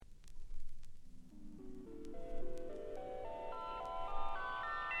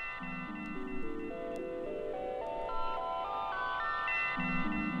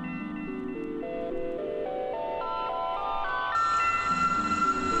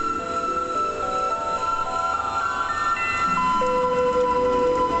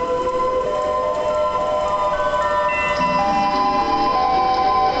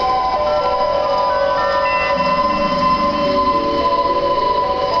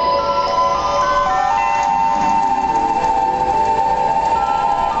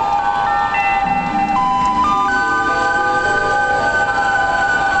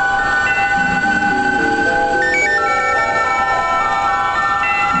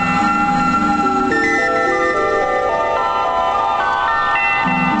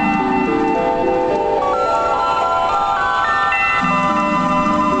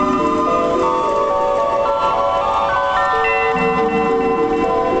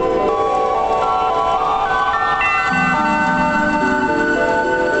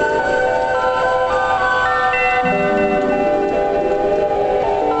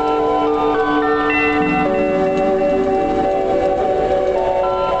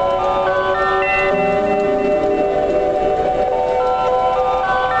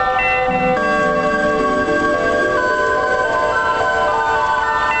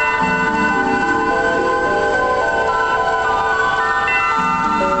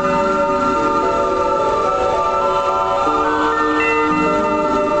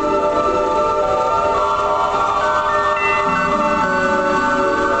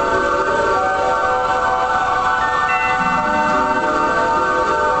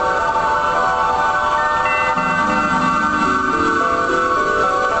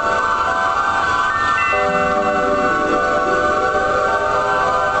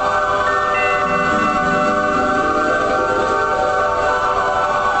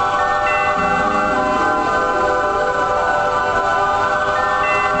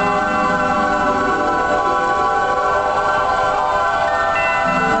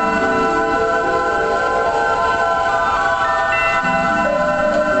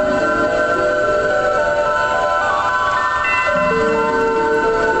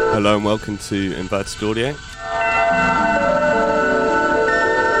Hello and welcome to Inverted Audio.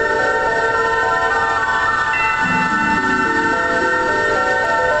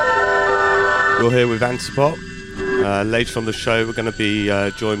 You're here with Antepop. Later on the show we're going to be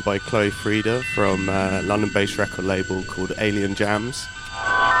joined by Chloe Frieda from a London-based record label called Alien Jams.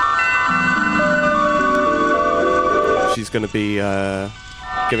 She's going to be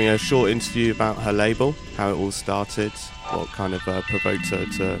giving a short interview about her label, how it all started, what kind of provoked her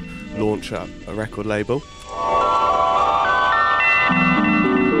to launch a record label.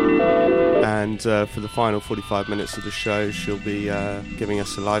 And for the final 45 minutes of the show, she'll be giving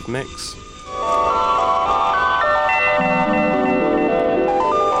us a live mix.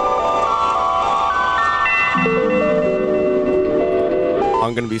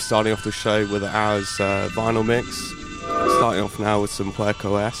 I'm going to be starting off the show with an hour's vinyl mix, starting off now with some Quirk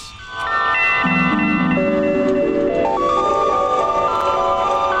OS.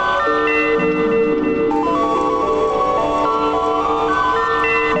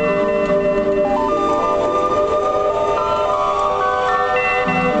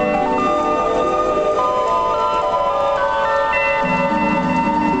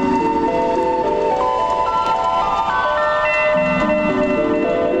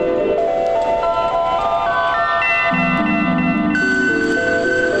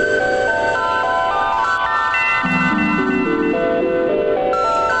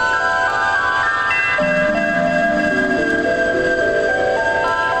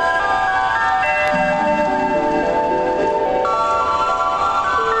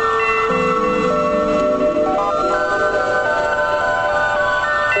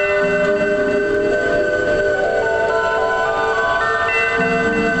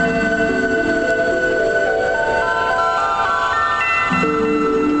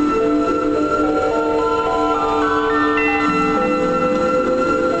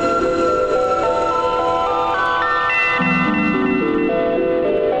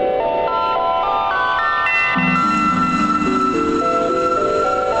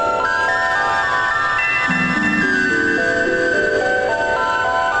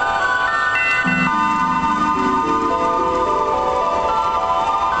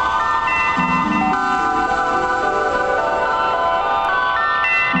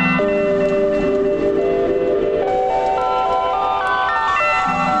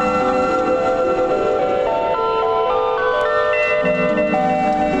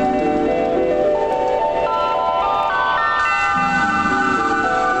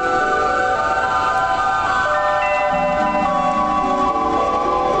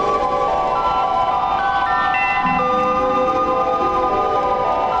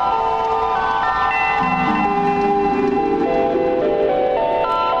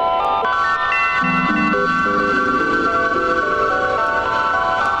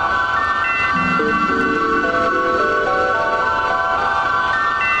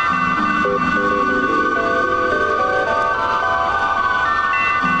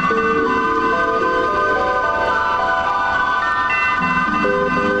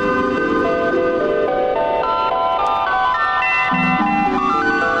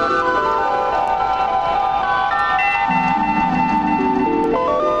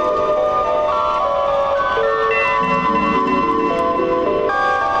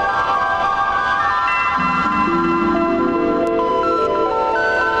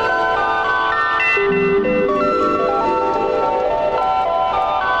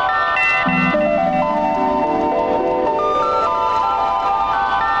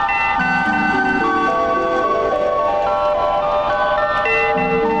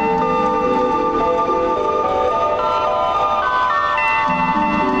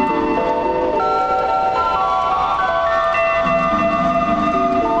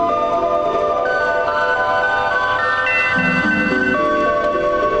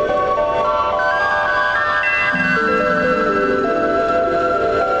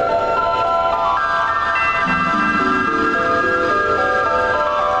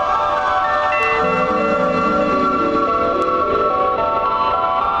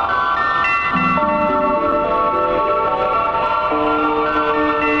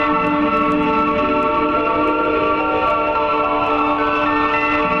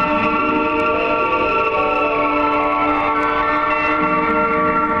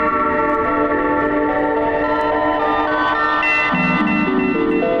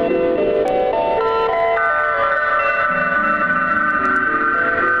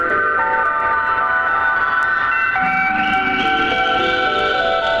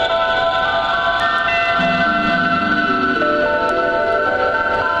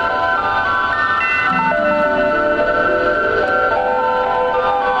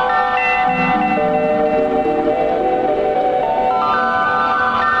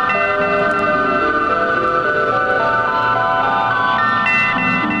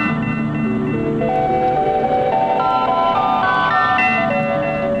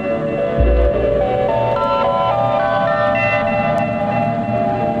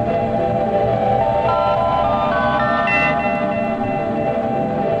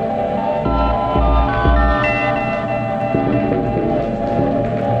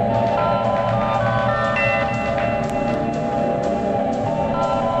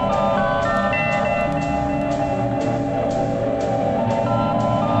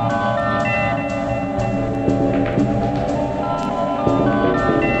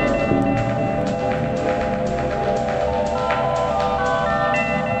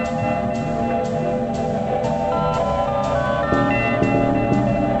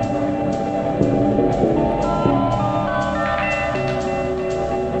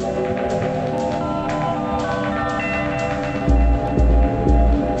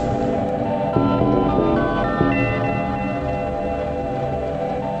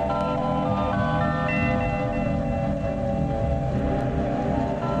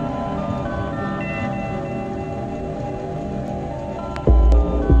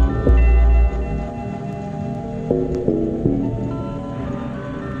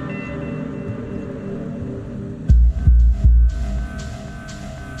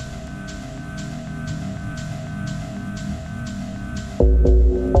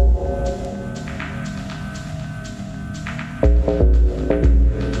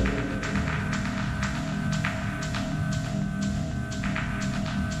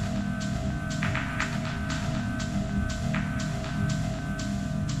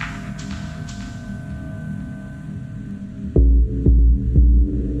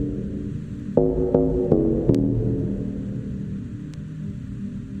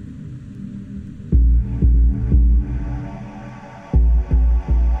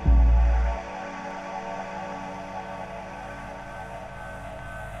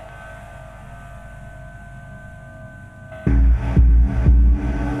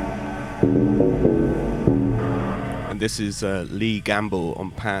 And this is Lee Gamble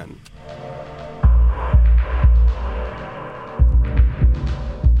on Pan.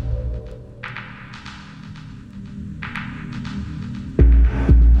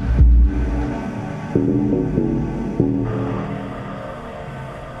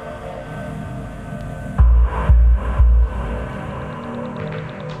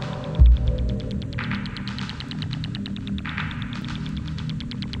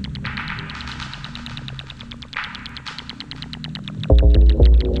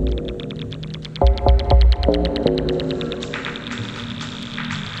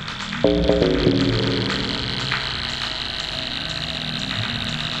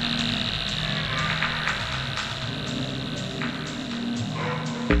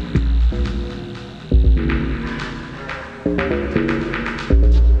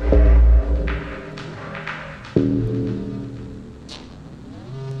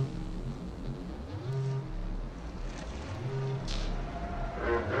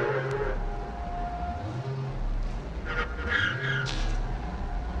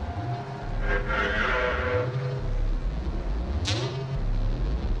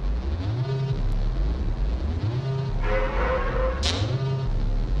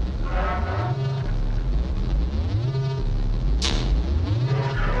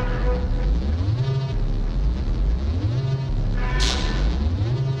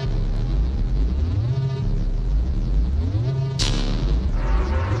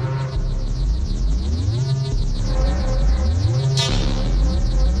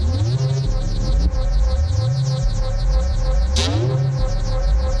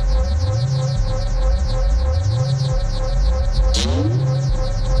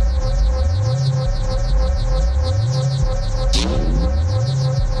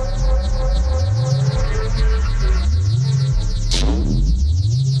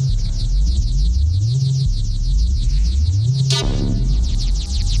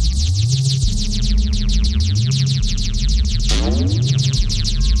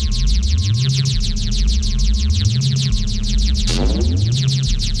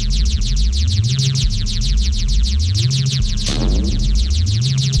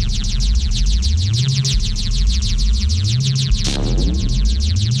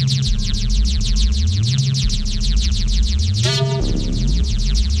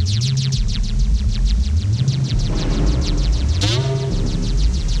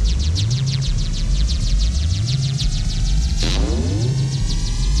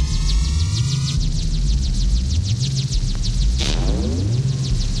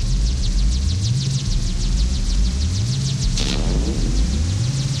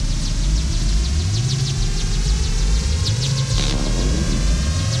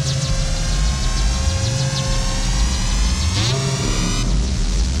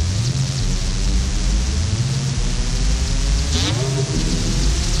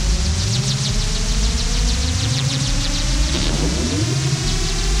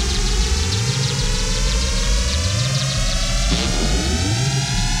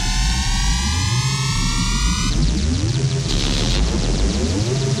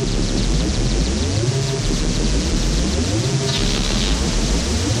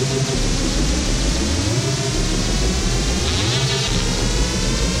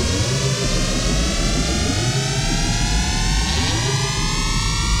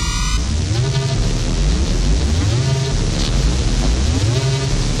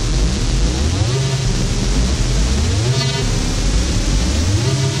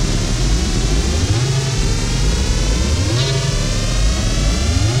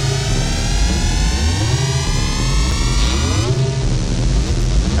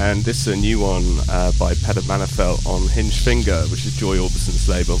 And this is a new one by Peter Manafelt on Hinge Finger, which is Joy Orbison's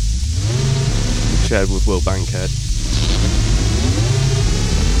label, shared with Will Bankhead.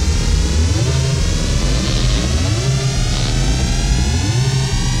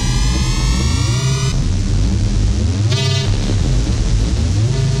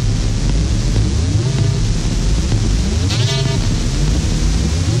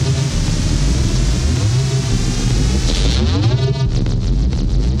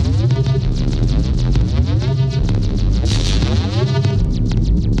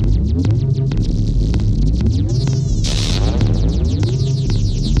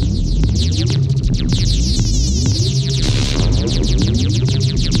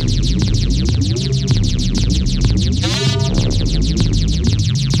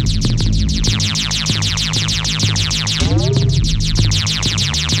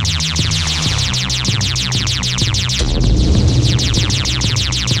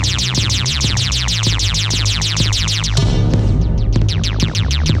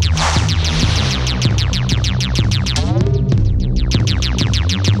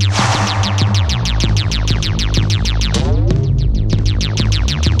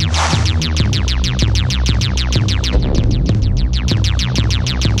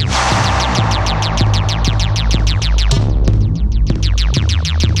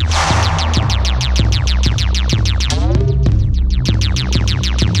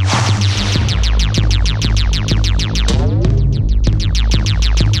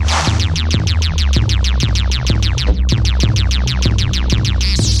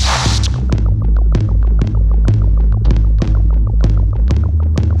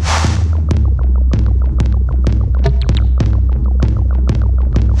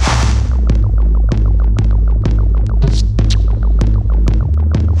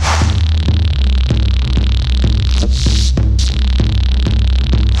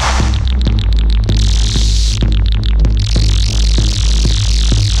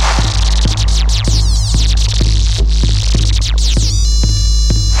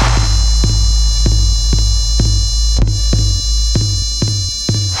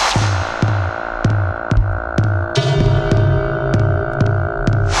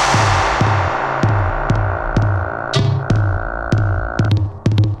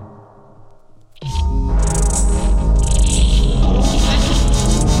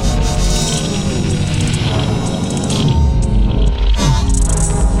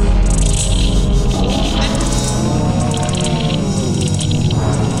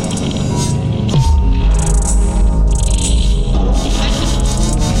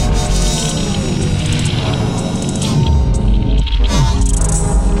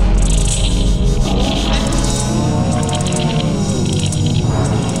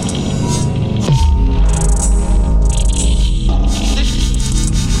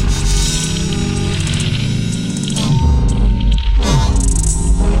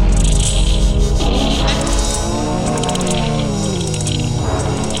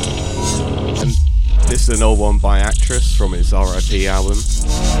 his RIP album.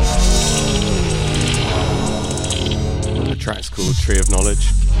 The track's called Tree of Knowledge.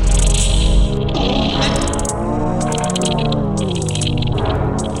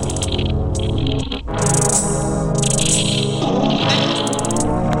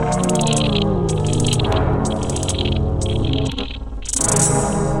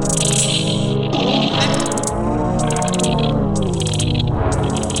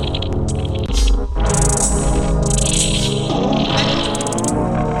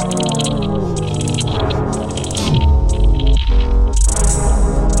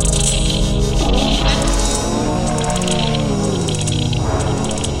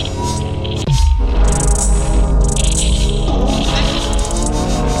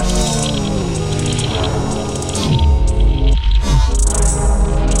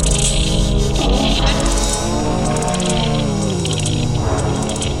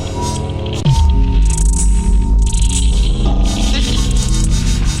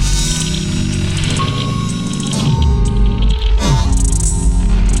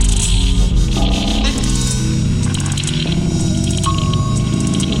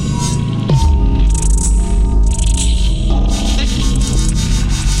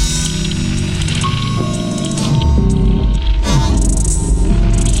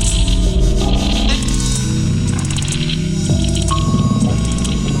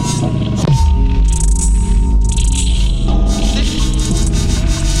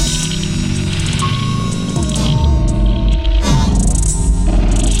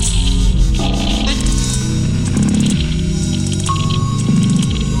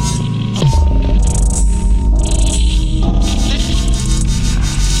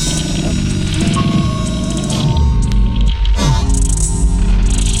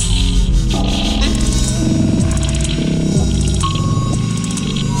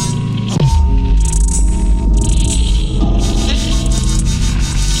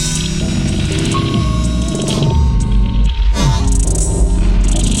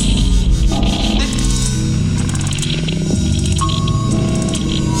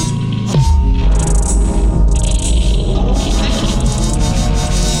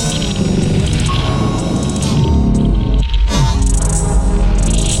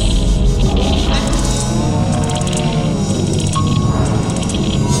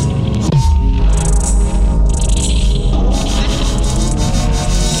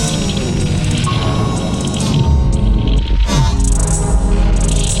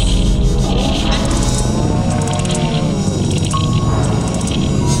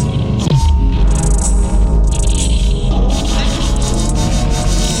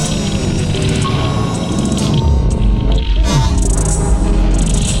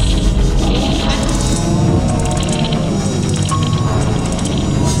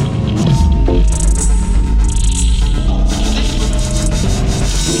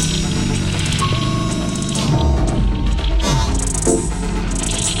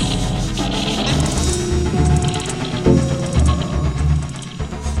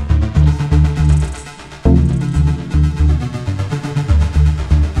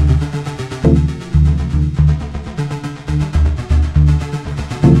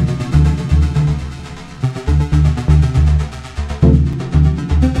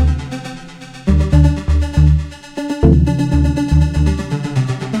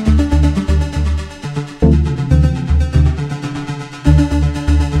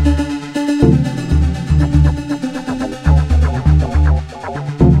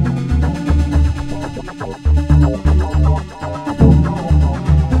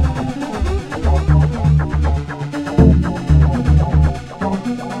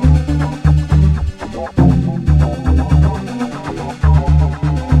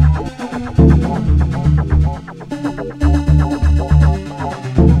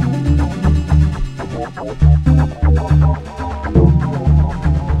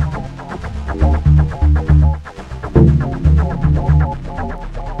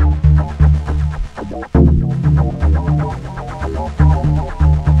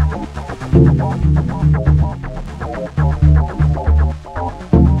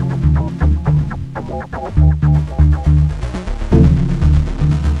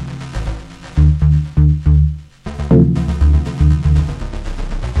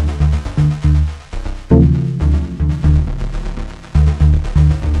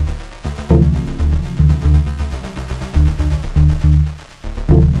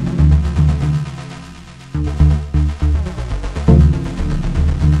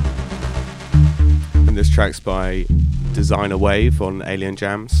 Tracks by Designer Wave on Alien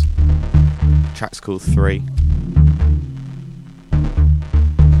Jams. Track's called 3.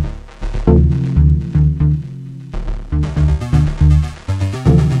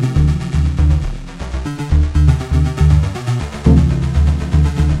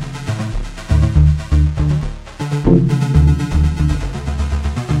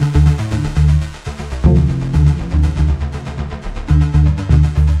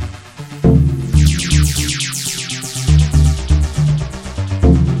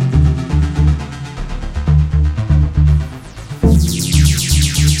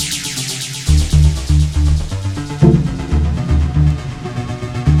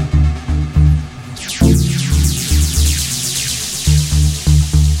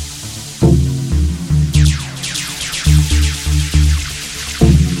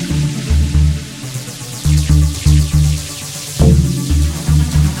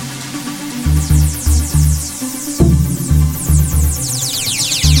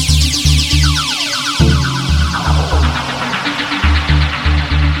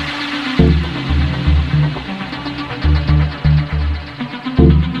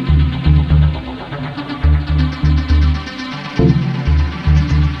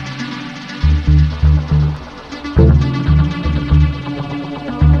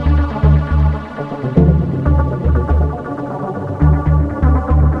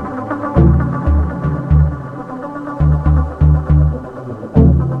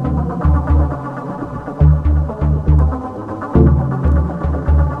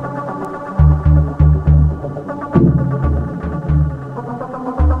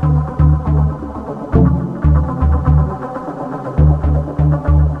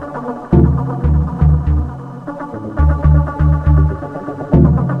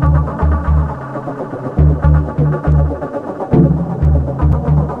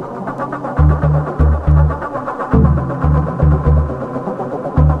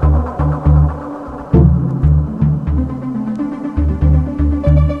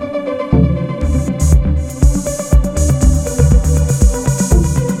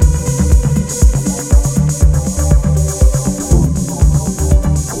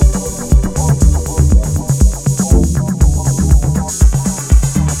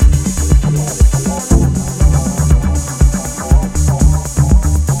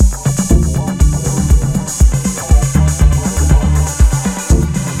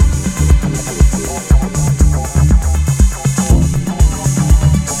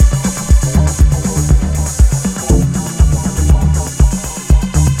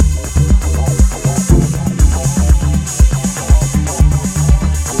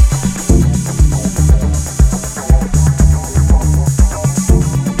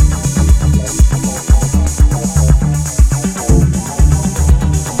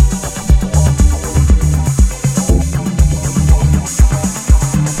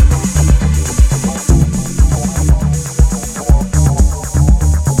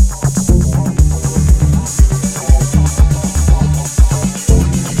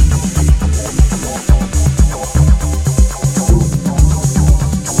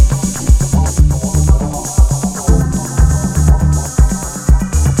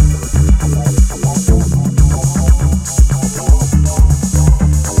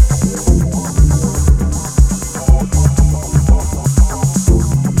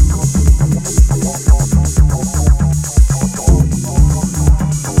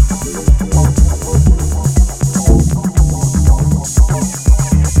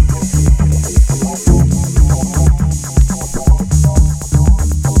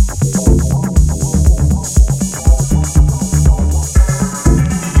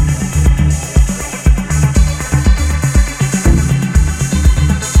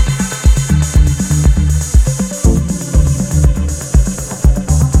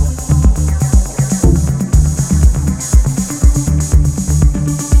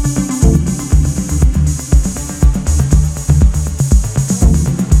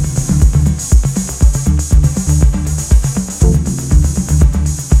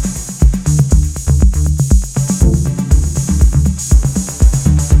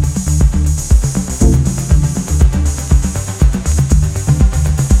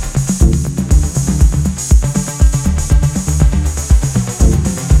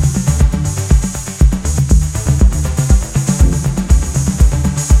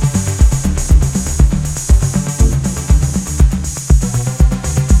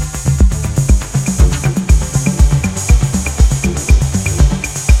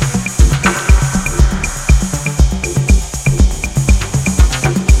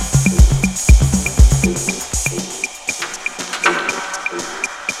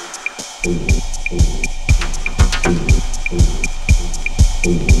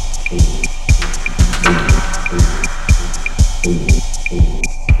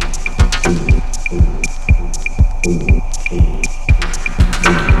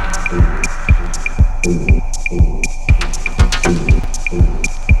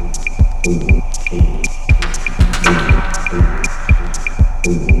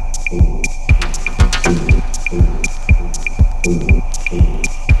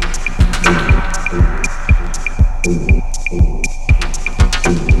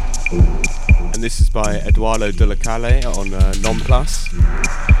 Eduardo De La Calle on Non Plus.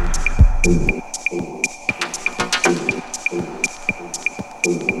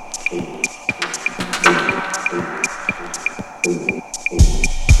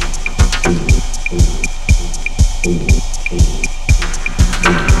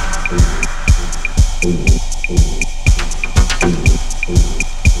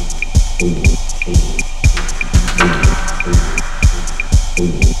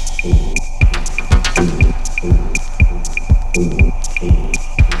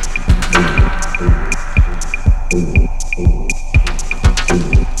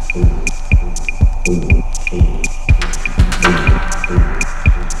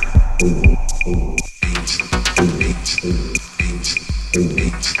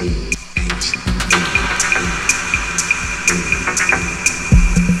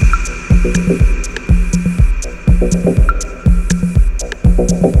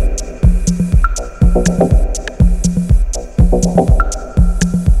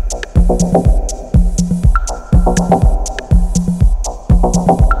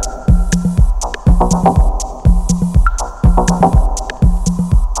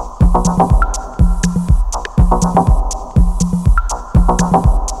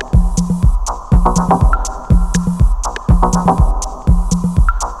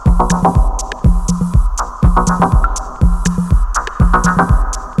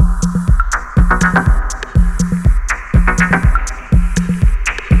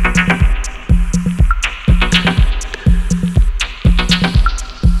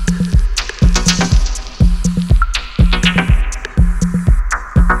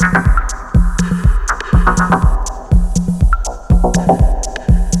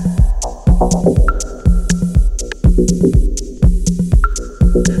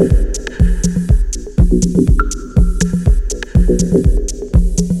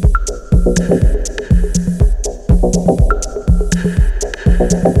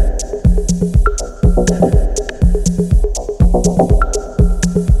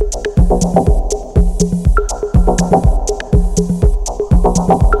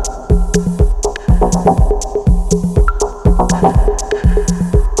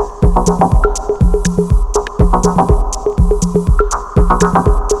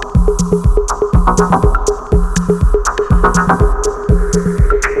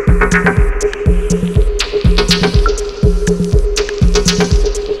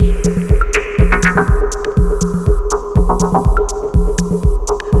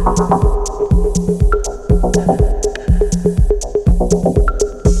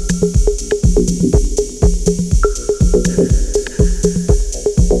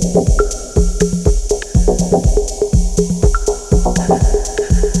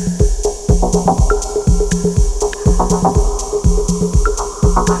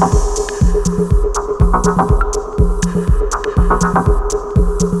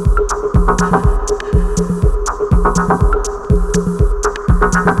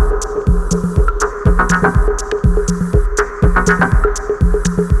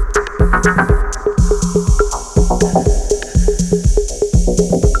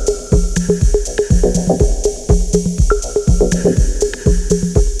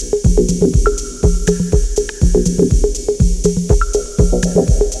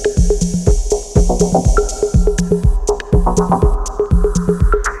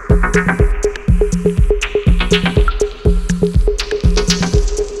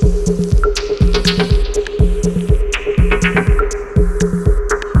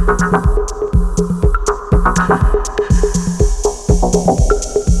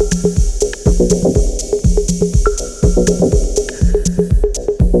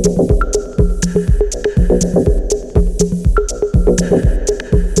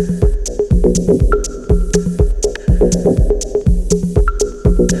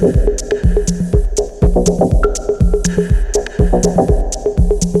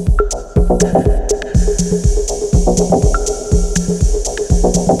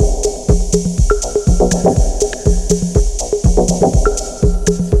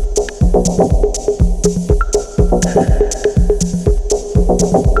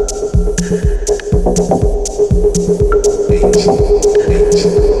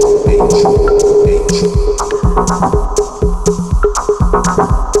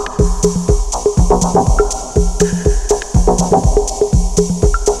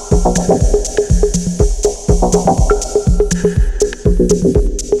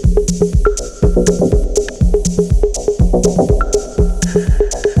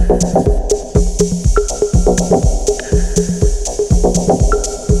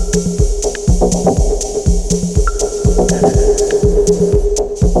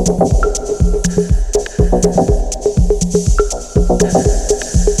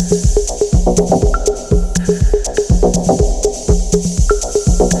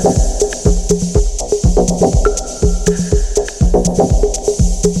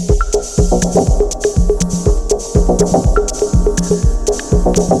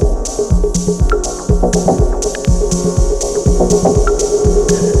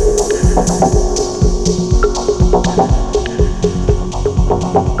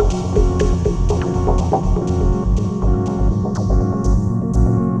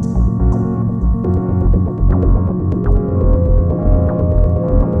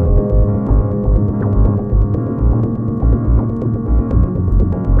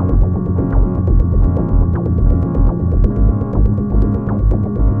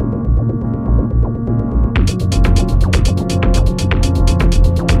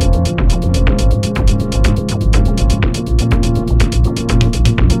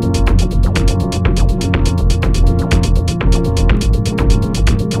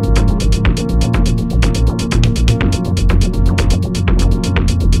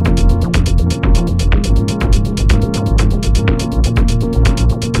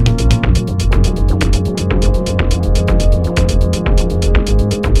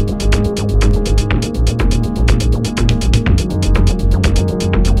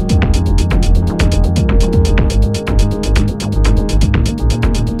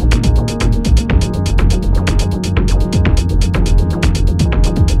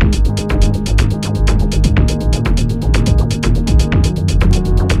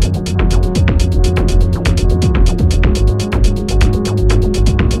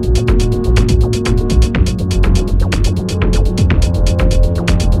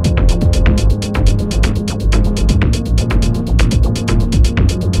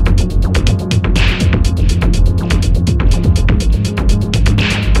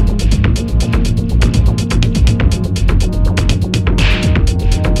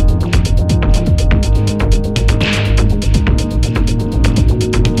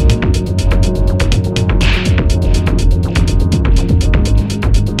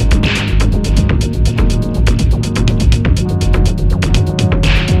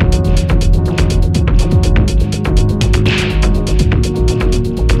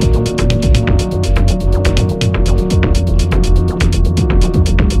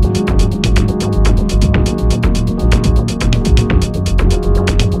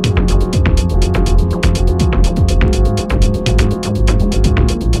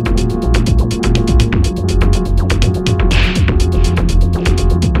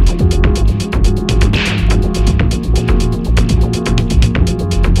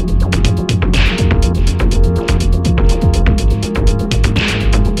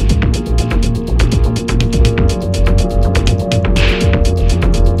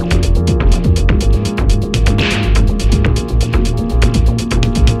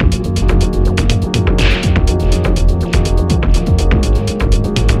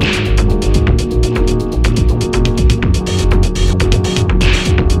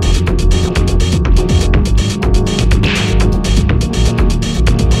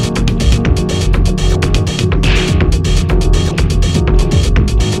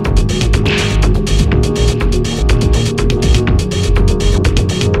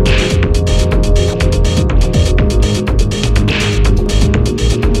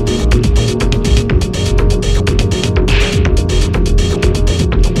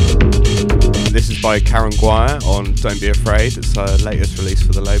 by Karen Guire on Don't Be Afraid. It's her latest release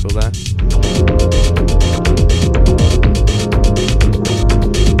for the label there.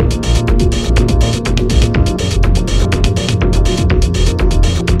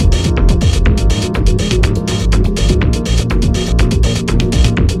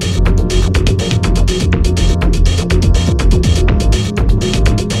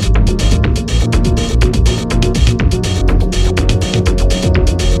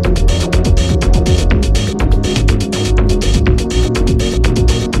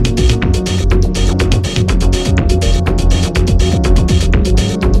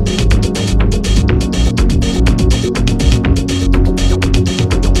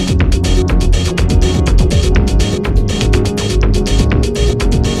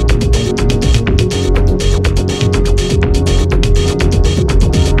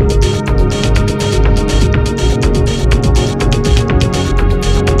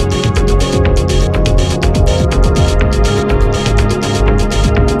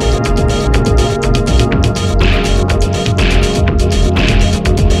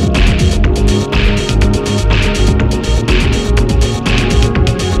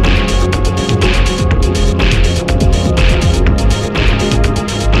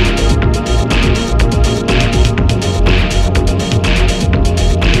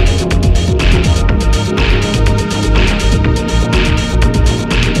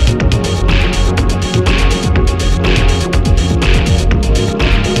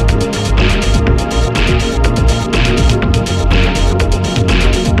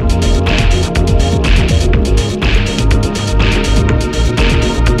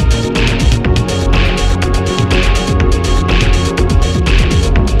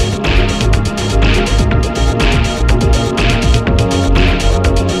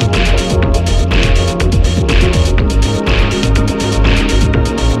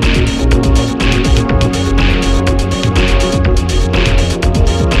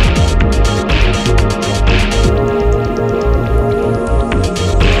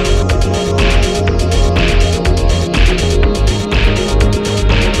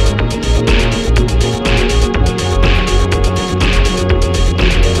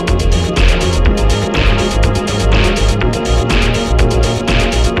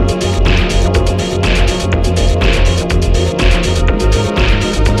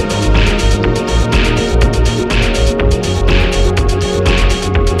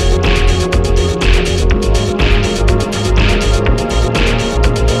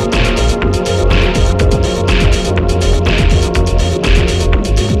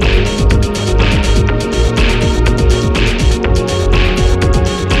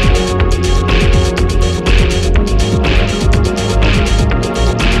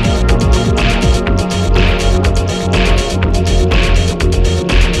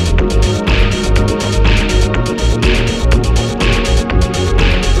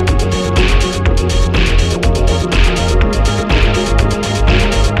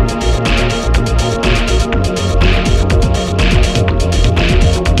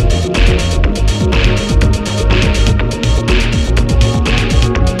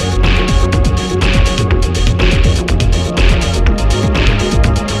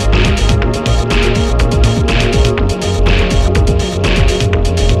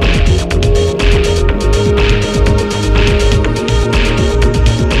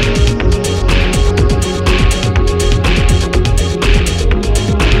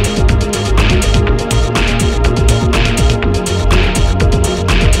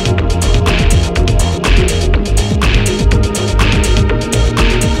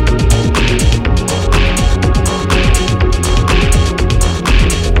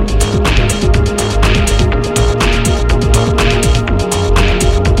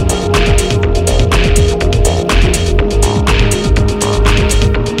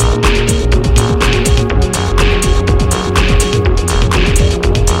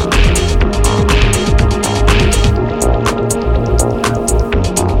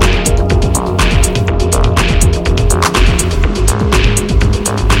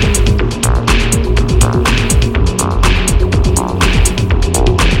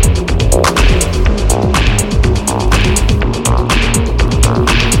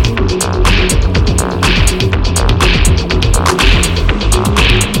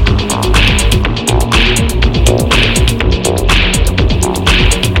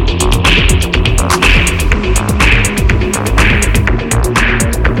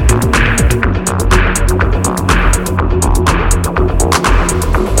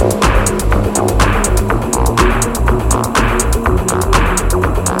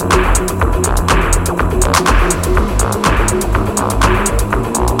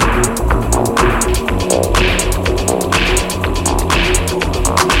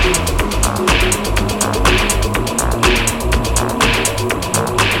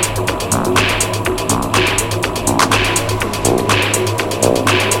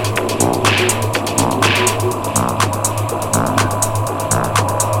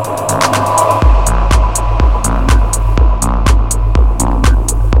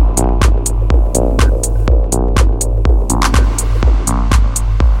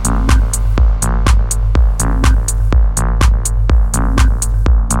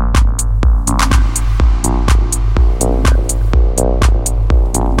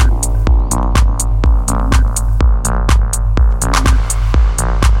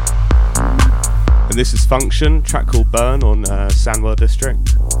 And this is Function, track called Burn on Sandwell District.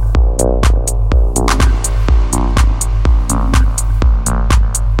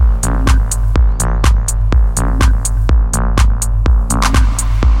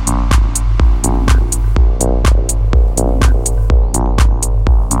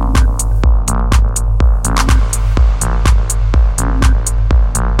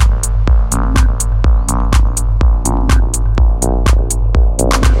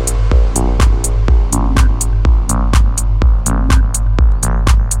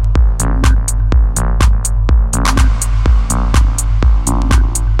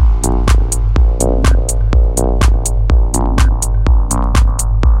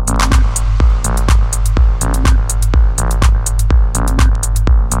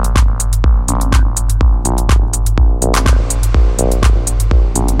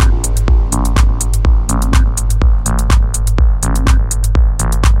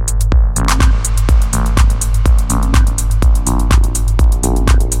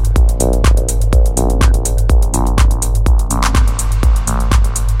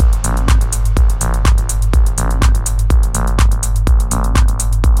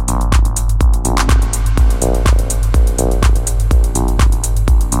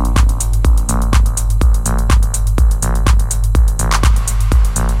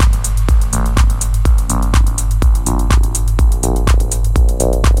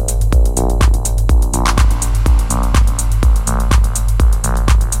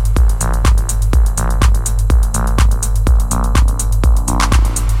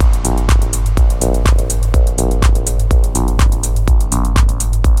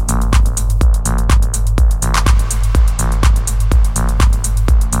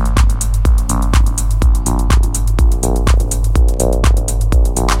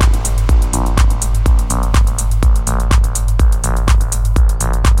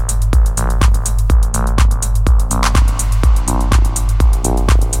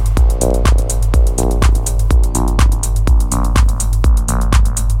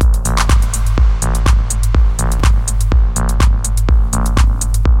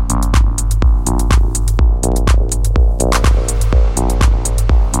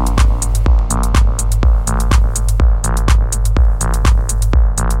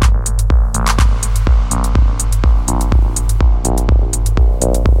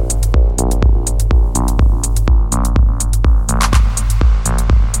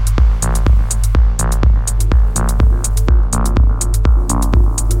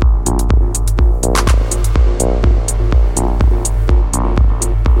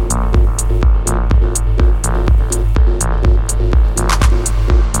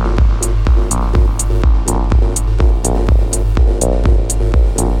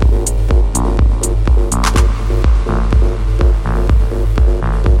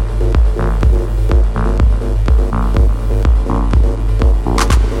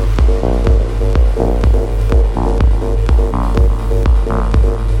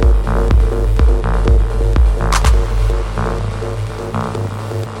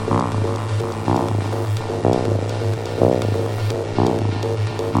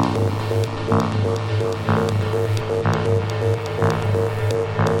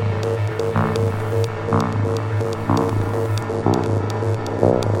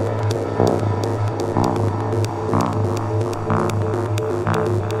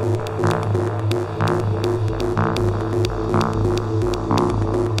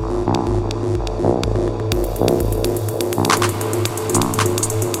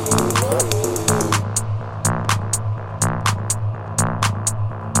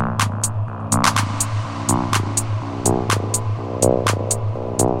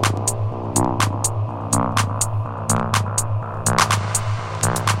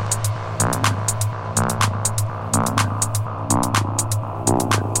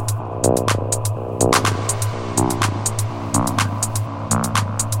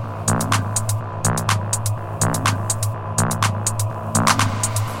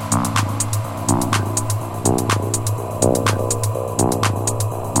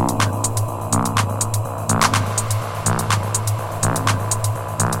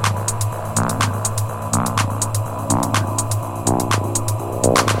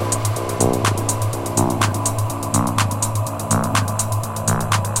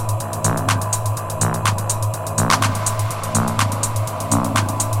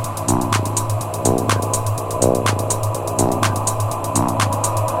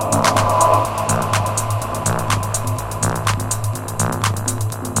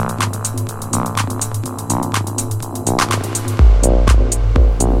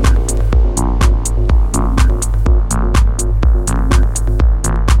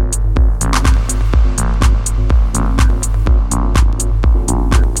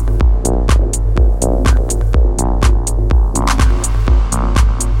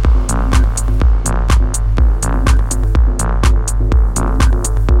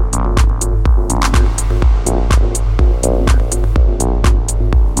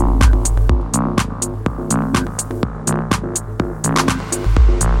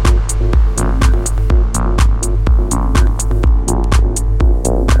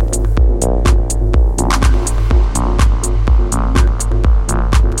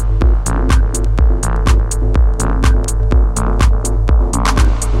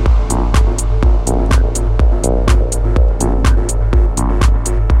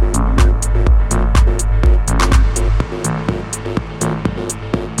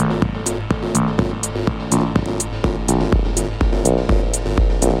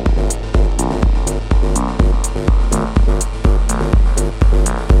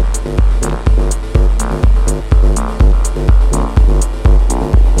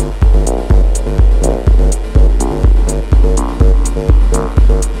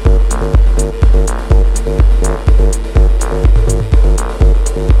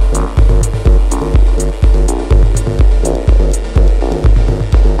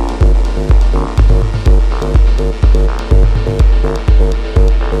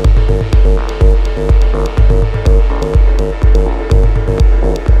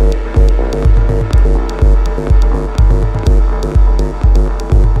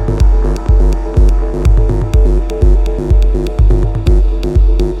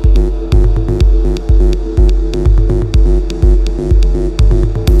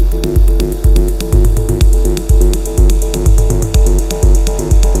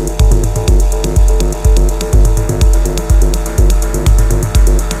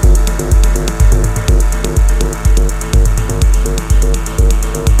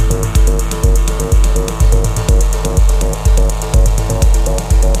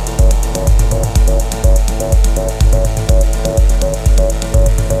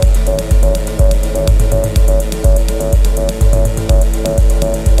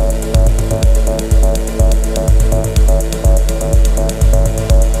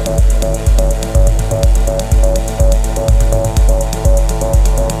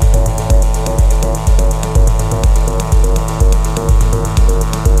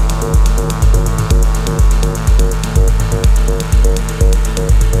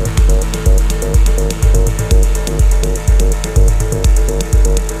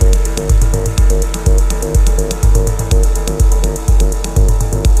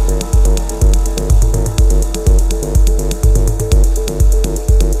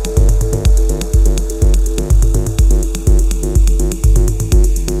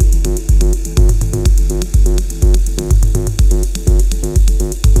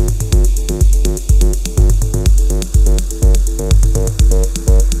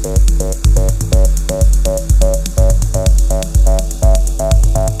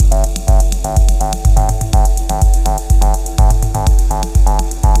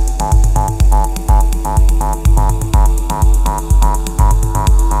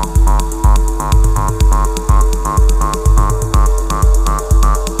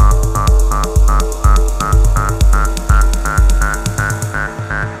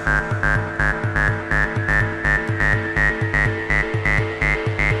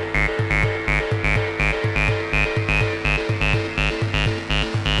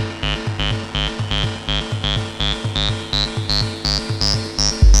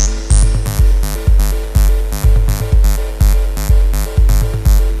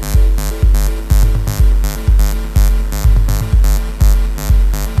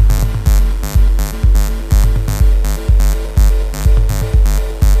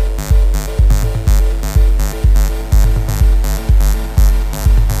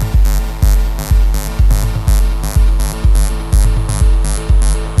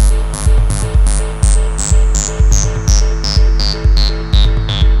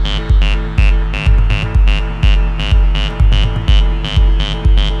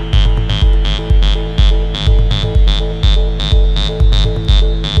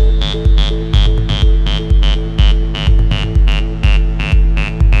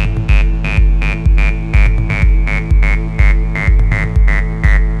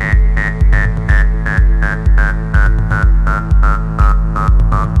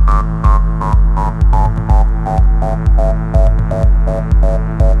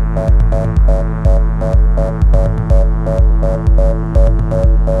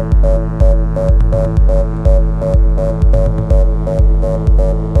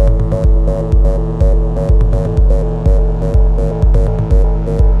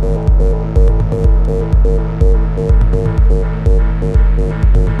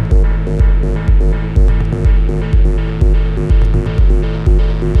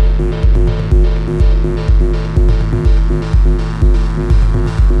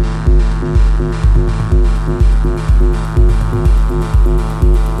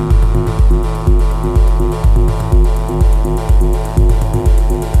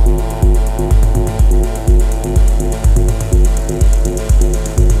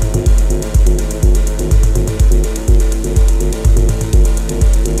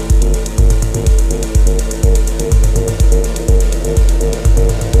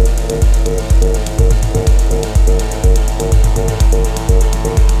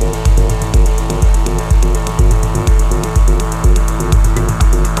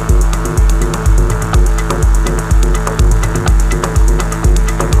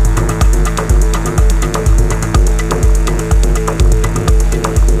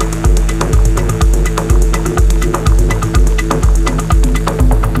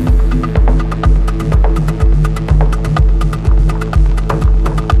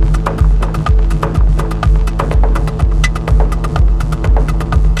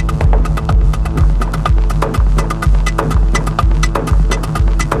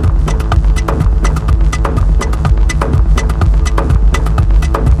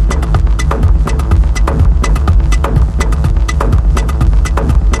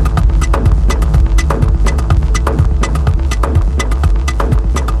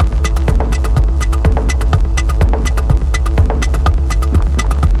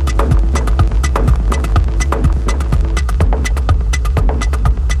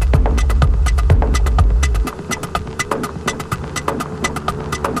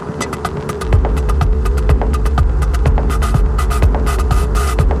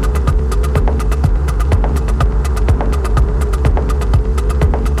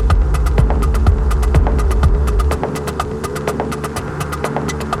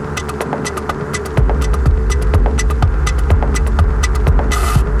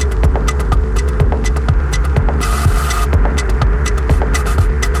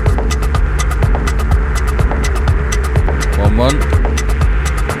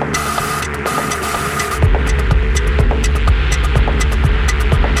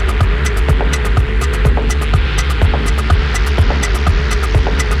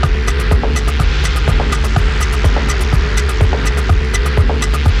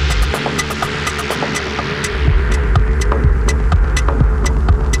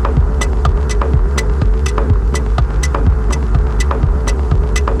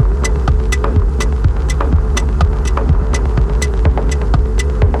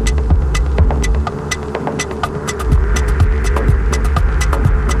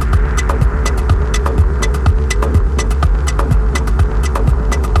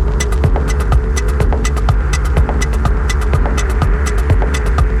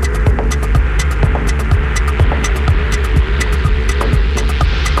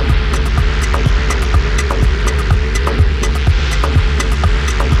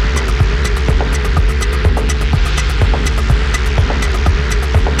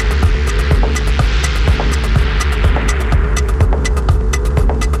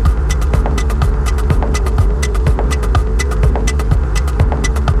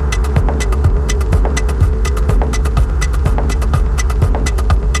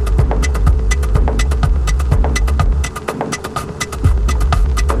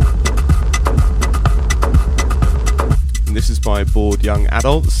 called Young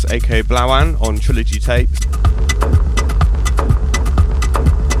Adults, aka Blawan, on Trilogy Tapes.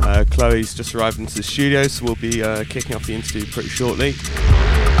 Chloe's just arrived into the studio, so we'll be kicking off the interview pretty shortly.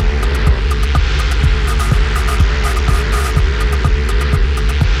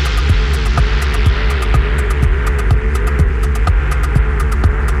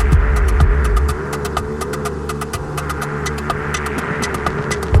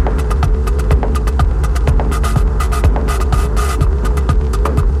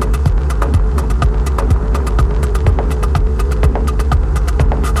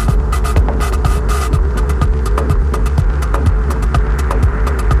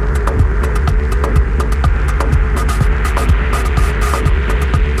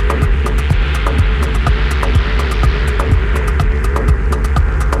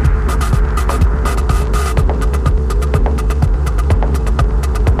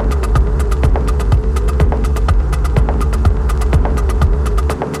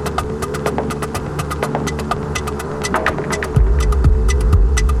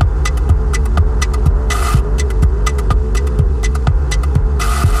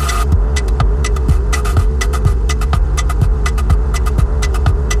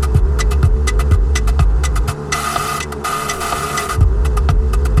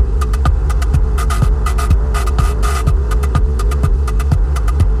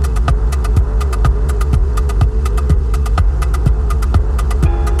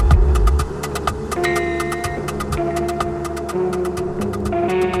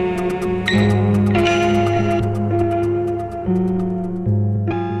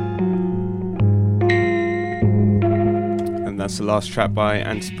 The last track by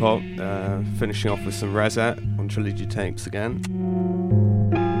Antepop, finishing off with some Reset on Trilogy Tapes again.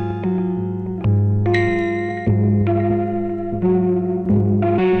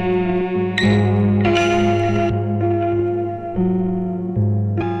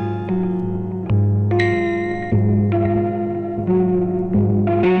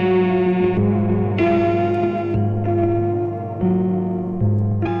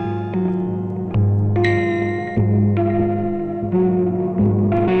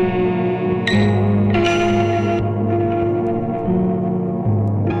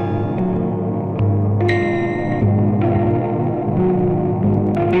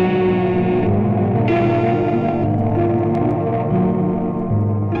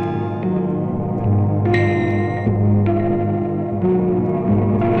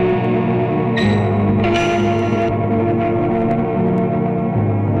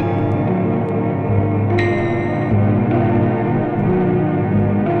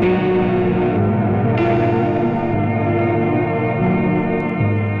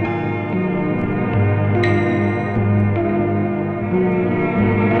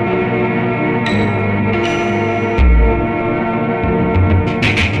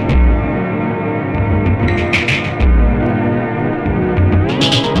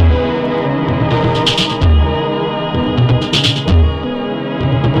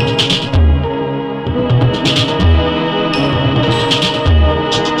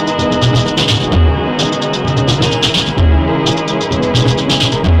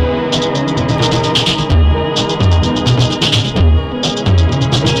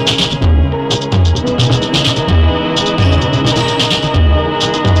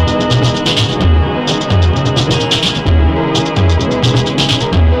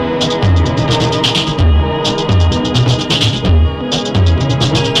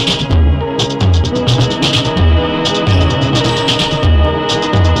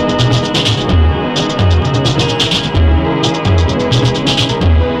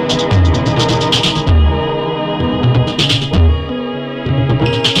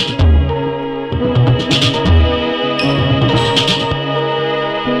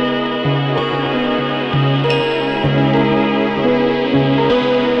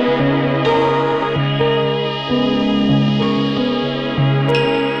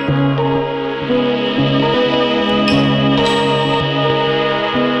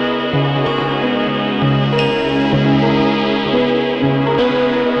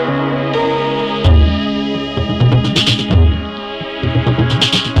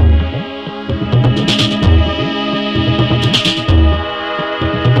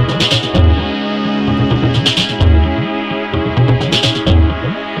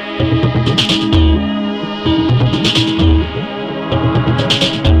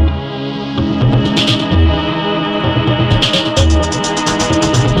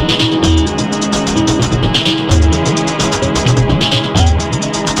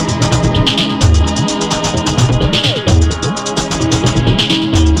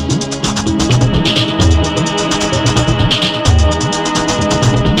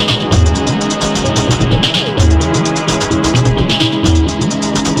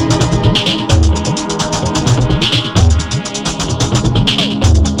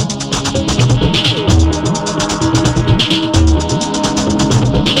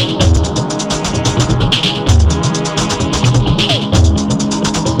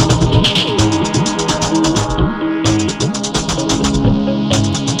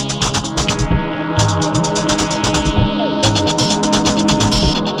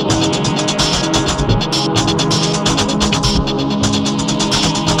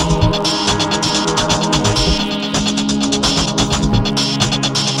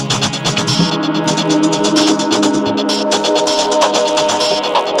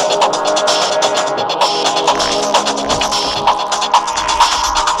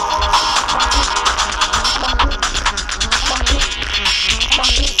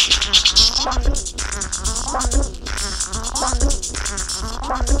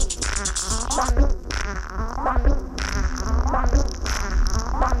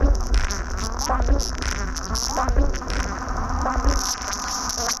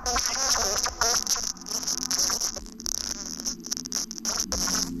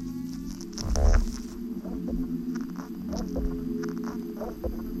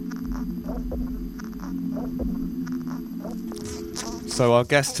 So our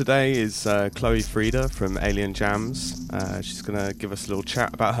guest today is Chloe Frieda from Alien Jams. She's going to give us a little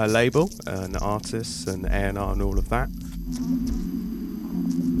chat about her label and artists and A&R and all of that.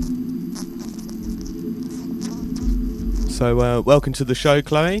 So welcome to the show,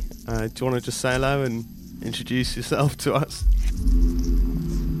 Chloe. Do you want to just say hello and introduce yourself to us?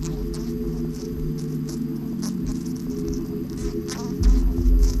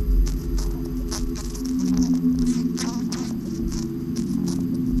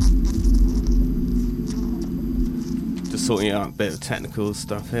 Just sorting out a bit of technical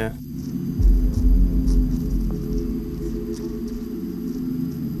stuff here.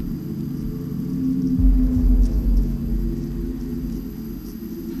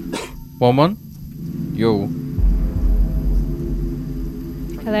 One. Yo.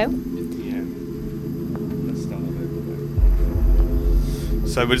 Hello? Yeah. Let's start over.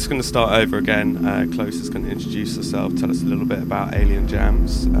 So we're just going to start over again. Chloe's just going to introduce herself, tell us a little bit about Alien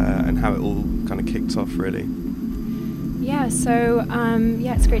Jams and how it all kind of kicked off, really. Yeah, so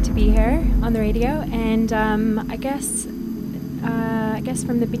it's great to be here on the radio, and I guess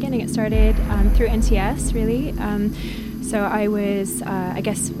from the beginning it started through NTS, really. So I was,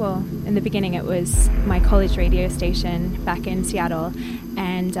 in the beginning it was my college radio station back in Seattle,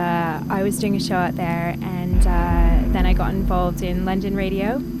 and I was doing a show out there, and then I got involved in London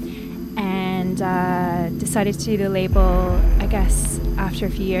radio, and decided to do the label, I guess, after a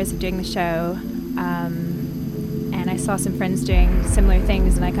few years of doing the show, and I saw some friends doing similar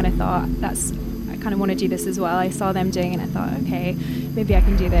things, and I kind of thought, I kind of want to do this as well. I saw them doing it, and I thought, okay, maybe I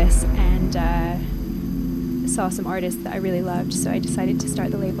can do this, and saw some artists that I really loved, so I decided to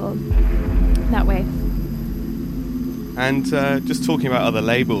start the label that way. And just talking about other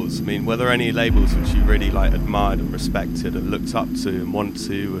labels, I mean, were there any labels which you really admired and respected and looked up to and wanted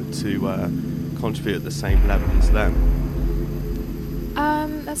to contribute at the same level as them?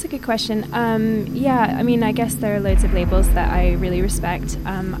 That's a good question. I guess there are loads of labels that I really respect.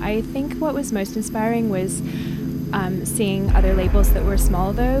 I think what was most inspiring was seeing other labels that were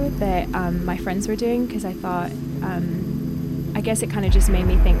small, though, that my friends were doing, because I thought, I guess it kind of just made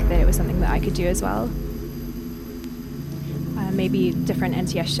me think that it was something that I could do as well. Maybe different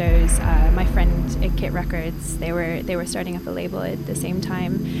NTS shows. My friend at Kit Records, they were starting up a label at the same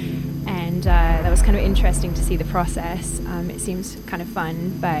time, and that was kind of interesting to see the process. It seems kind of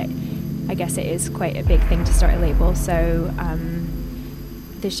fun, but I guess it is quite a big thing to start a label, so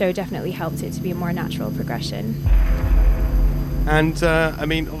the show definitely helped it to be a more natural progression. And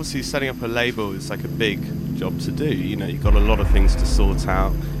obviously setting up a label is like a big job to do. You've got a lot of things to sort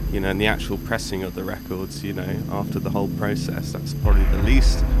out, and the actual pressing of the records, after the whole process, that's probably the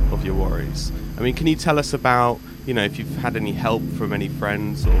least of your worries. I mean, can you tell us about, if you've had any help from any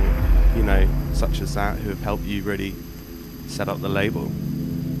friends or, such as that, who have helped you really set up the label?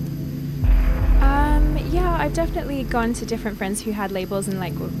 Yeah, I've definitely gone to different friends who had labels and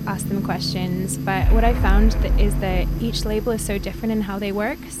asked them questions, but what I found is that each label is so different in how they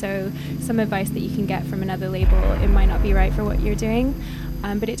work, so some advice that you can get from another label, it might not be right for what you're doing,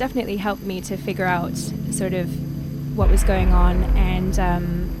 but it definitely helped me to figure out sort of what was going on, and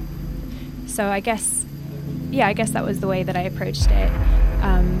so I guess that was the way that I approached it.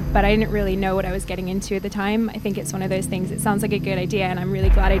 But I didn't really know what I was getting into at the time. I think it's one of those things, it sounds like a good idea and I'm really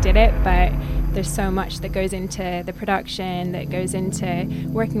glad I did it, but there's so much that goes into the production, that goes into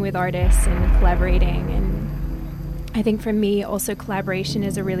working with artists and collaborating, and I think for me also collaboration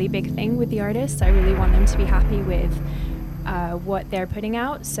is a really big thing with the artists. I really want them to be happy with what they're putting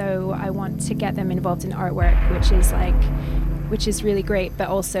out, so I want to get them involved in artwork, which is really great, but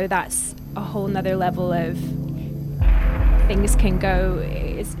also that's a whole nother level of things can go,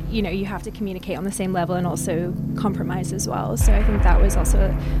 is, you have to communicate on the same level and also compromise as well. So I think that was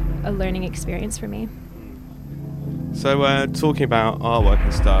also a learning experience for me. So talking about artwork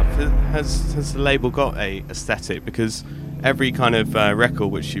and stuff, has the label got a aesthetic? Because every kind of record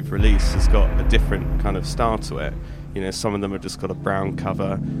which you've released has got a different kind of style to it. Some of them have just got a brown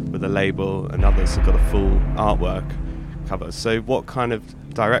cover with a label, and others have got a full artwork cover. So what kind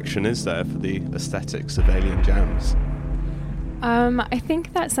of direction is there for the aesthetics of Alien Jams? I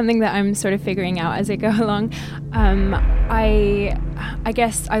think that's something that I'm sort of figuring out as I go along. I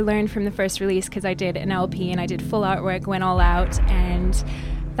guess I learned from the first release, because I did an LP and I did full artwork, went all out, and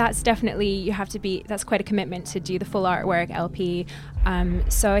that's definitely, that's quite a commitment to do the full artwork LP.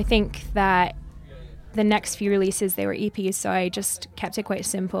 So I think that the next few releases, they were EPs, so I just kept it quite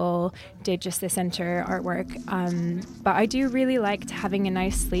simple, did just the center artwork. But I do really like having a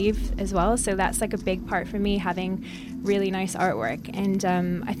nice sleeve as well, so that's like a big part for me, having really nice artwork. And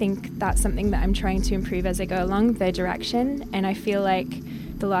I think that's something that I'm trying to improve as I go along, the direction. And I feel like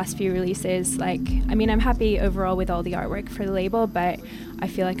the last few releases, like, I mean, I'm happy overall with all the artwork for the label, but I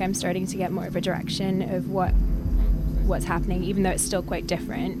feel like I'm starting to get more of a direction of what's happening, even though it's still quite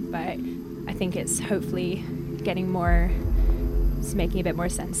different. But I think it's hopefully getting more, it's making a bit more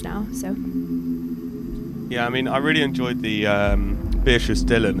sense now. So yeah, I mean, I really enjoyed the Beatrice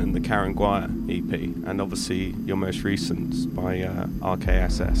Dillon and the Karen Guire EP, and obviously your most recent by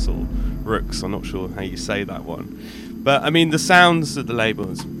RKSS or Rooks, I'm not sure how you say that one. But I mean, the sounds of the label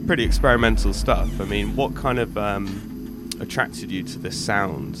is pretty experimental stuff. I mean, what kind of attracted you to this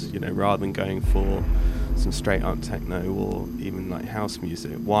sound, you know, rather than going for some straight up techno or even like house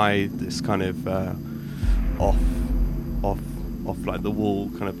music? Why this kind of off like the wall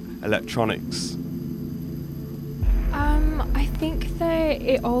kind of electronics? I think that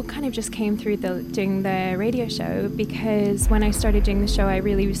it all kind of just came through doing the radio show, because when I started doing the show, I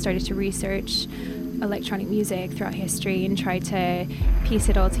really started to research electronic music throughout history and try to piece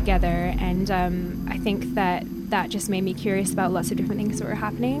it all together. And I think that just made me curious about lots of different things that were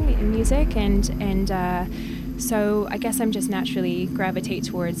happening in music, and so I guess I'm just naturally gravitate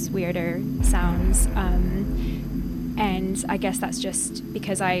towards weirder sounds. And I guess that's just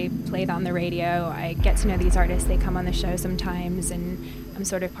because I play that on the radio. I get to know these artists, they come on the show sometimes, and I'm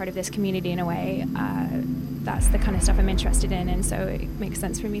sort of part of this community in a way. That's the kind of stuff I'm interested in, and so it makes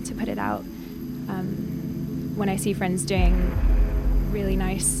sense for me to put it out. When I see friends doing really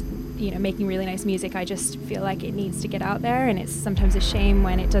nice, you know, making really nice music, I just feel like it needs to get out there, and it's sometimes a shame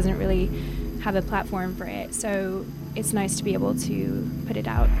when it doesn't really have a platform for it. So it's nice to be able to put it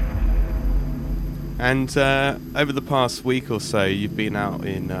out. And over the past week or so, you've been out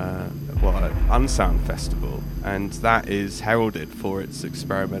in Unsound Festival, and that is heralded for its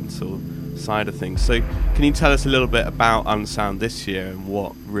experimental side of things. So can you tell us a little bit about Unsound this year and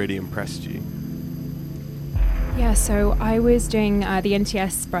what really impressed you? Yeah, so I was doing the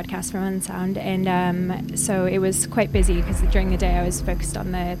NTS broadcast from Unsound, and so it was quite busy because during the day I was focused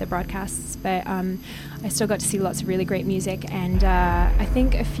on the broadcasts, but I still got to see lots of really great music. And I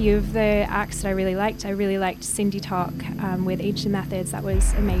think a few of the acts that I really liked Cindy Talk with Ancient Methods. That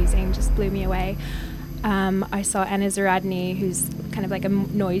was amazing, just blew me away. I saw Anna Zaradny, who's kind of like a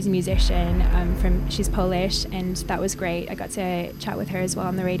noise musician, she's Polish, and that was great. I got to chat with her as well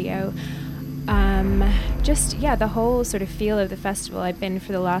on the radio. The whole sort of feel of the festival I've been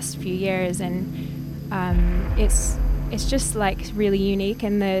for the last few years, and it's just like really unique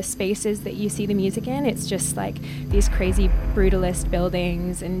in the spaces that you see the music in. It's just like these crazy brutalist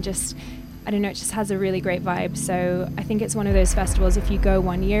buildings, and just, I don't know, it just has a really great vibe. So I think it's one of those festivals, if you go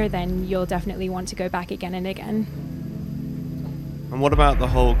one year, then you'll definitely want to go back again and again. And what about the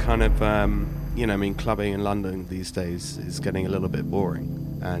whole kind of, clubbing in London these days is getting a little bit boring.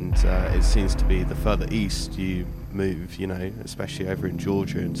 And it seems to be the further east you move, you know, especially over in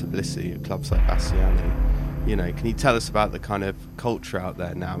Georgia and Tbilisi, at clubs like Bassiani. You know, can you tell us about the kind of culture out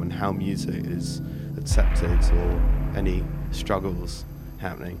there now and how music is accepted, or any struggles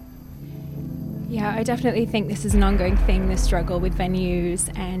happening? Yeah, I definitely think this is an ongoing thing, this struggle with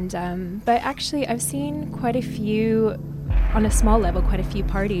venues. And but actually I've seen quite a few, on a small level, quite a few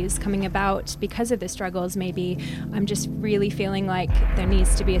parties coming about because of the struggles. Maybe I'm just really feeling like there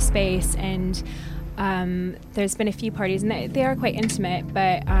needs to be a space, and there's been a few parties, and they are quite intimate,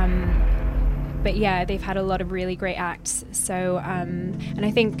 but yeah, they've had a lot of really great acts. So and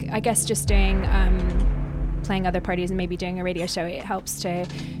I guess just doing playing other parties and maybe doing a radio show, it helps to,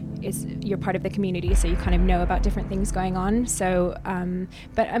 you're part of the community, so you kind of know about different things going on. So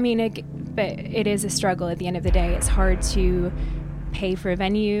but it is a struggle at the end of the day. It's hard to pay for a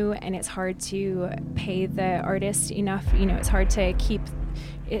venue, and it's hard to pay the artist enough. You know, it's hard to keep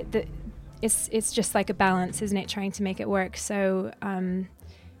it. It's just like a balance, isn't it? Trying to make it work. So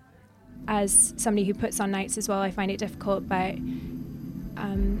as somebody who puts on nights as well, I find it difficult, but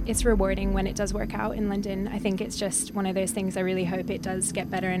it's rewarding when it does work out in London. I think it's just one of those things. I really hope it does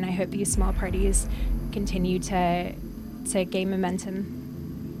get better, and I hope these small parties continue to gain momentum.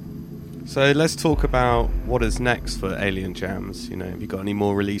 So let's talk about what is next for Alien Jams. You know, have you got any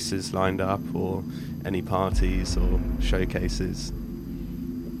more releases lined up, or any parties or showcases?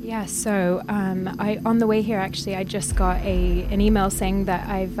 Yeah, so on the way here, actually, I just got an email saying that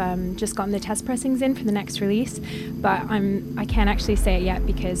I've just gotten the test pressings in for the next release, but I can't actually say it yet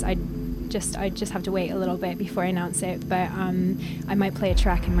because I just have to wait a little bit before I announce it. But I might play a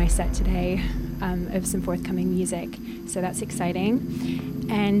track in my set today of some forthcoming music. So that's exciting.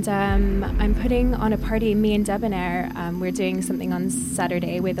 And I'm putting on a party, me and Debonair. We're doing something on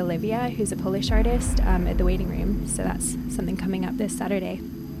Saturday with Olivia, who's a Polish artist, at the Waiting Room. So that's something coming up this Saturday.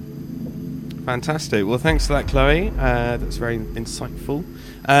 Fantastic. Well, thanks for that, Chloe. That's very insightful.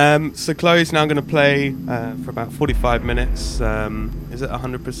 So Chloe's now going to play for about 45 minutes. Is it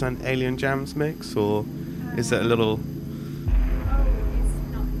 100% Alien Jams mix, or is it a little... Oh, it's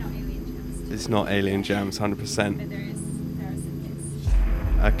not Alien Jams. It's not Alien Jams, 100%. But there are some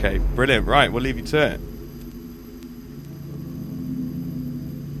hits. Okay, brilliant. Right, we'll leave you to it.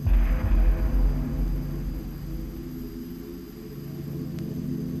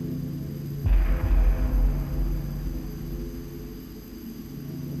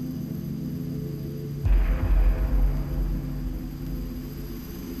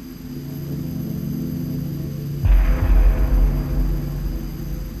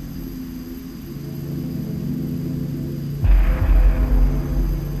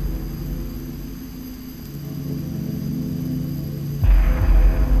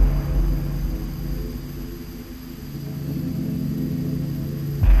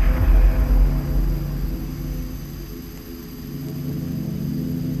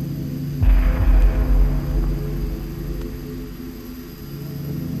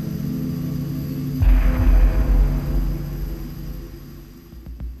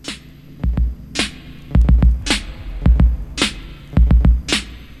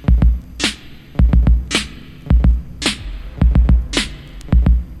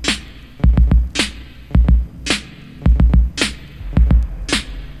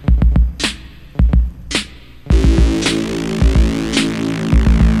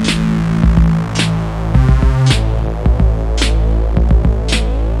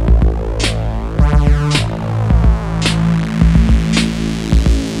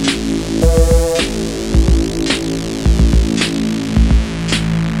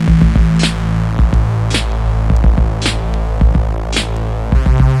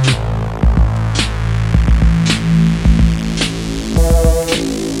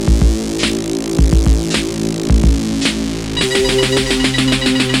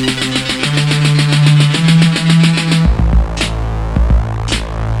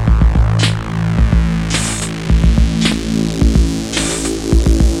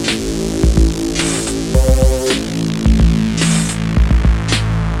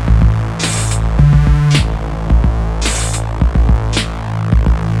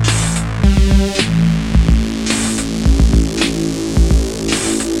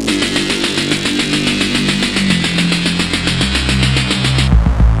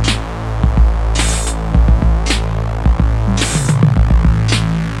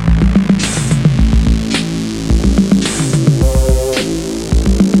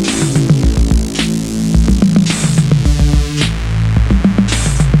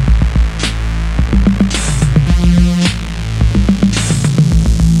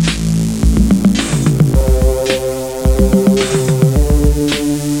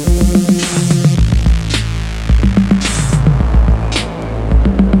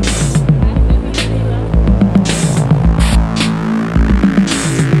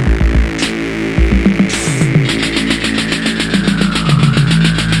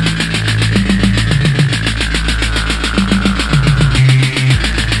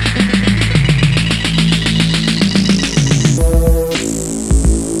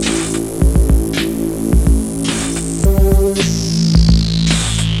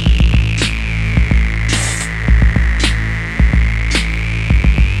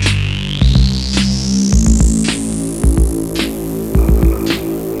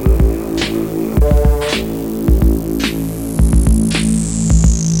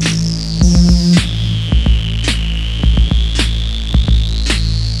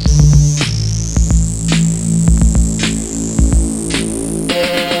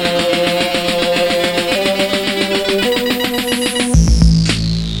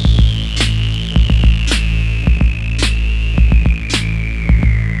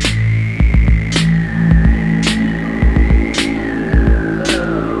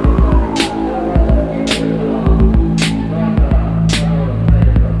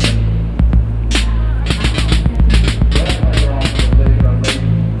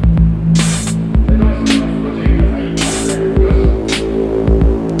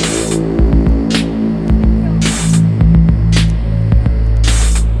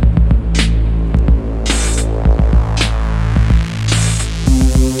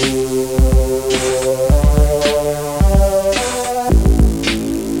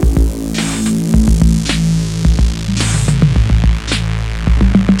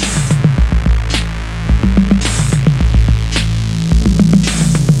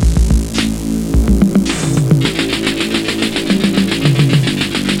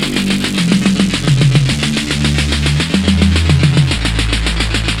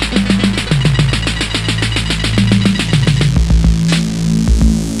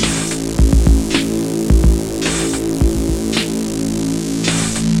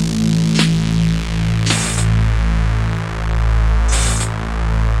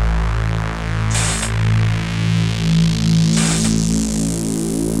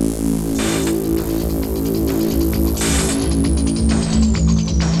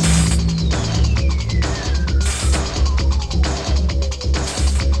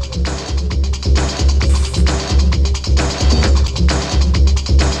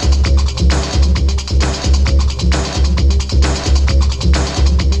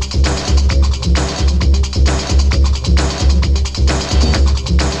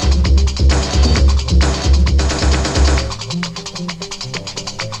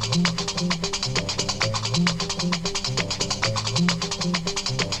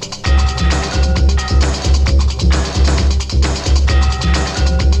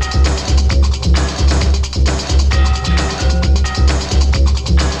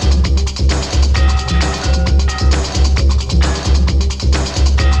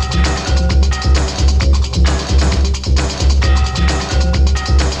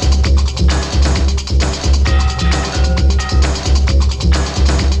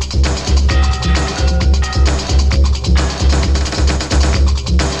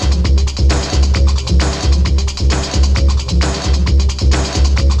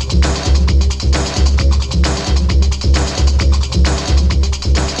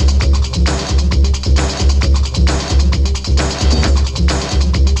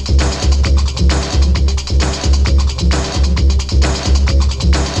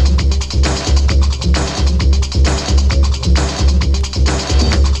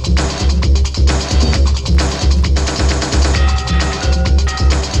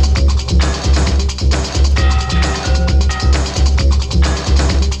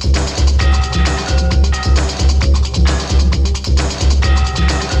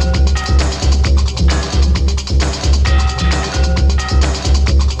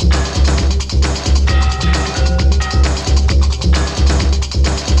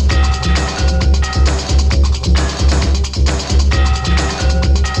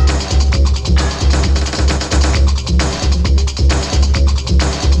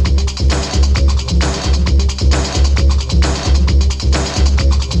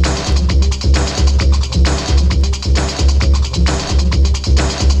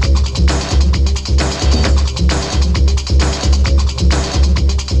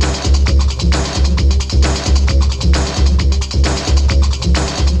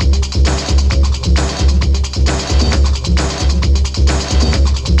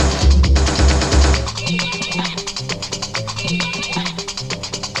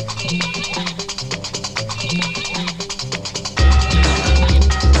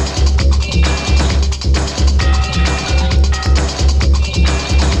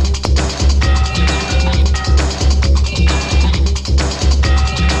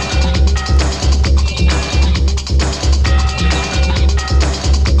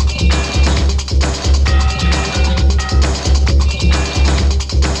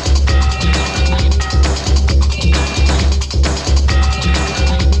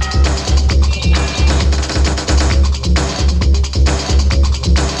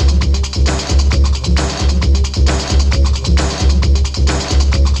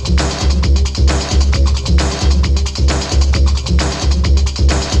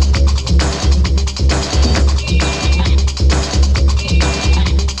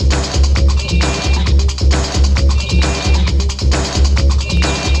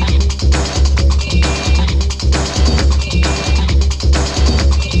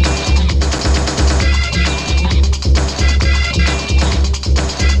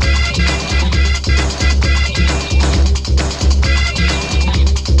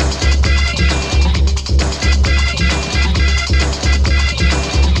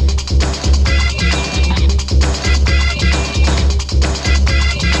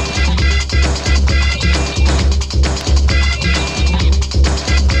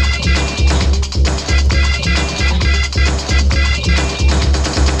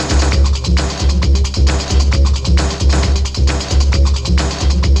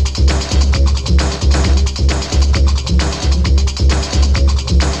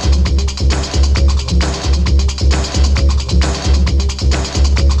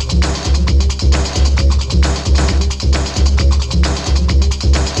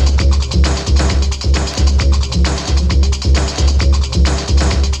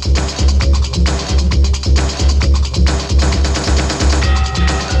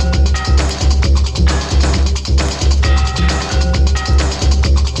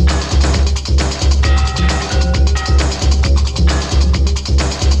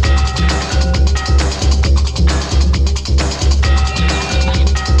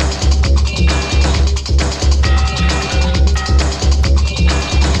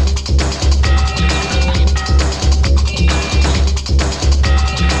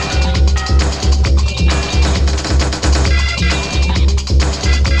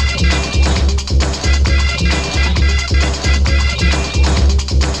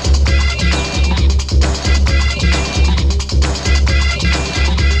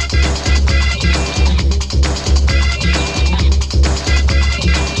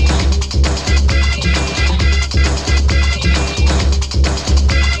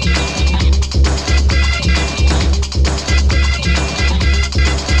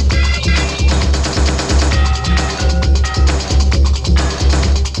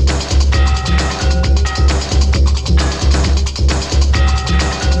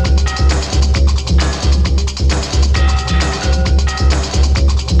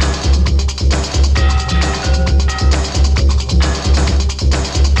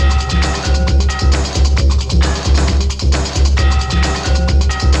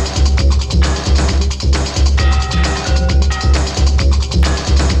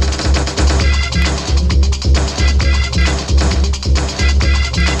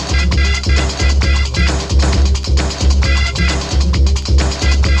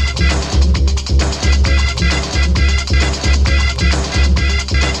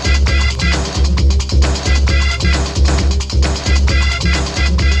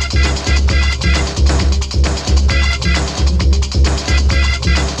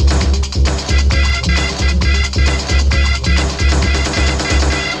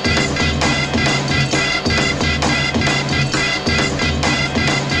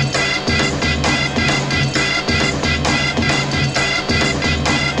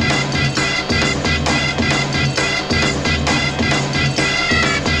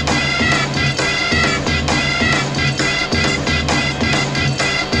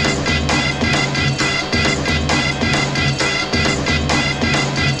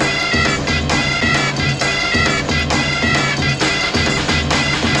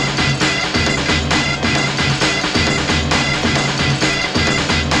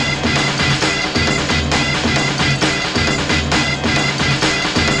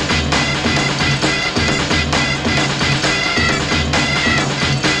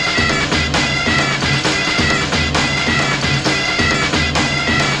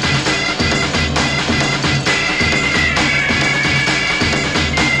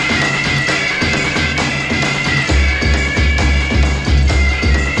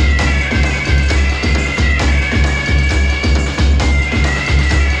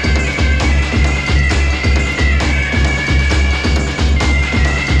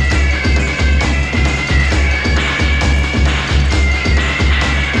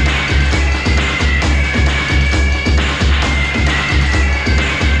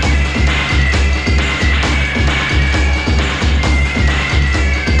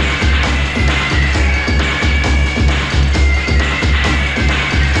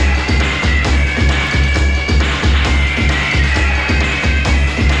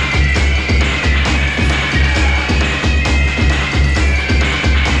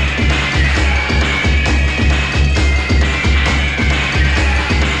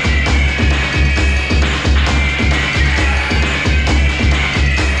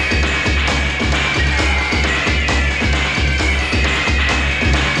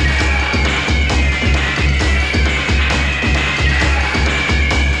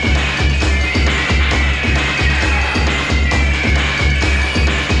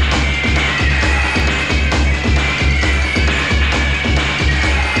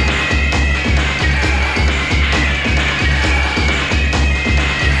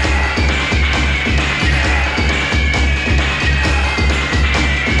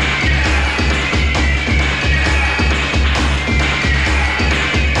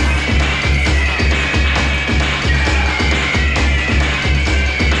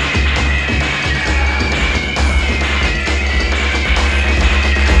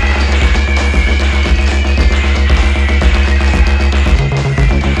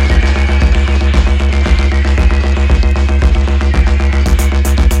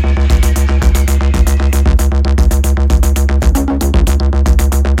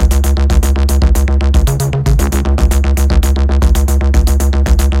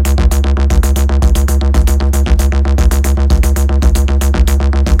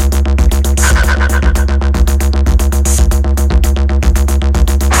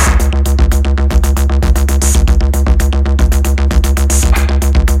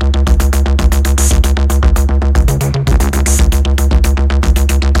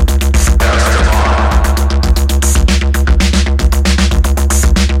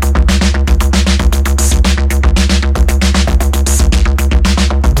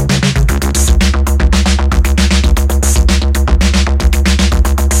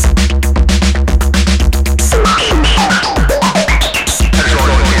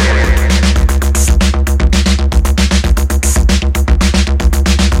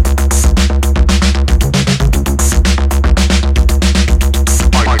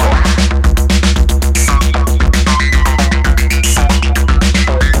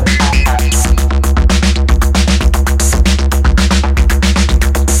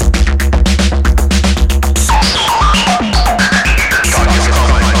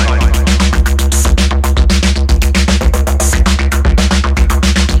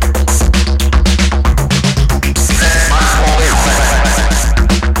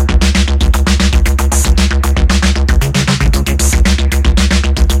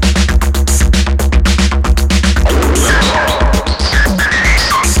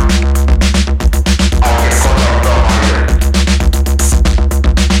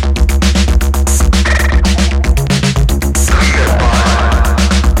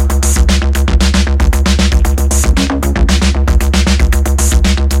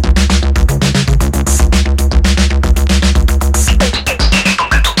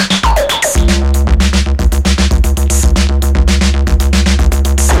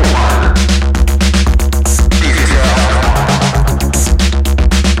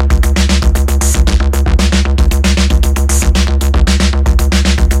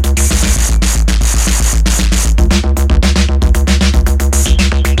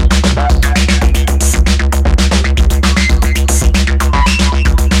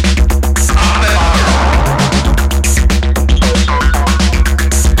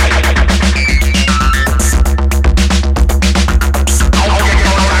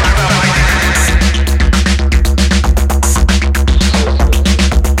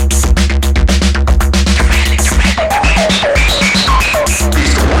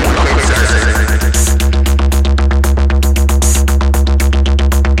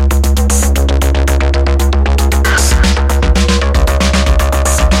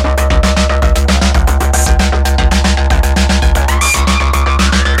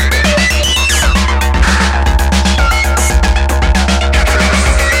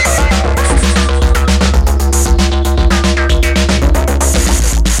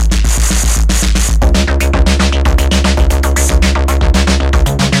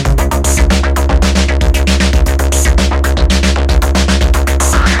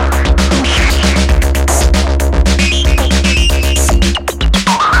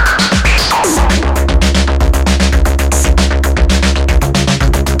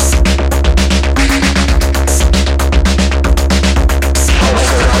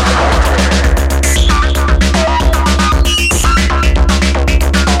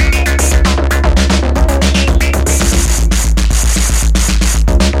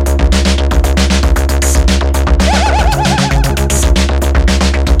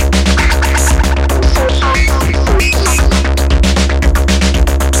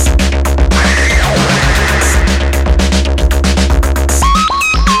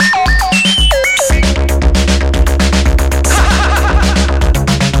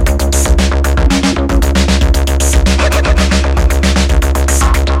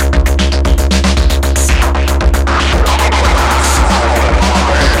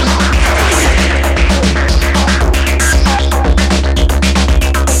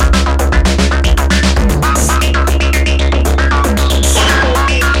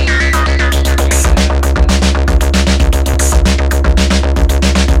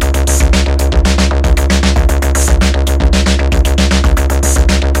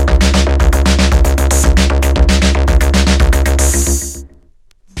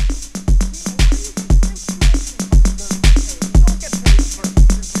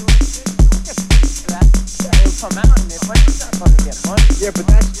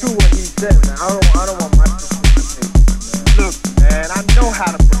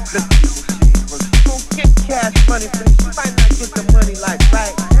 Cause she gon' get cash money for this. She might not get the money like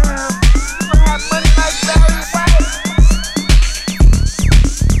right now. She gon' have money like Barry White.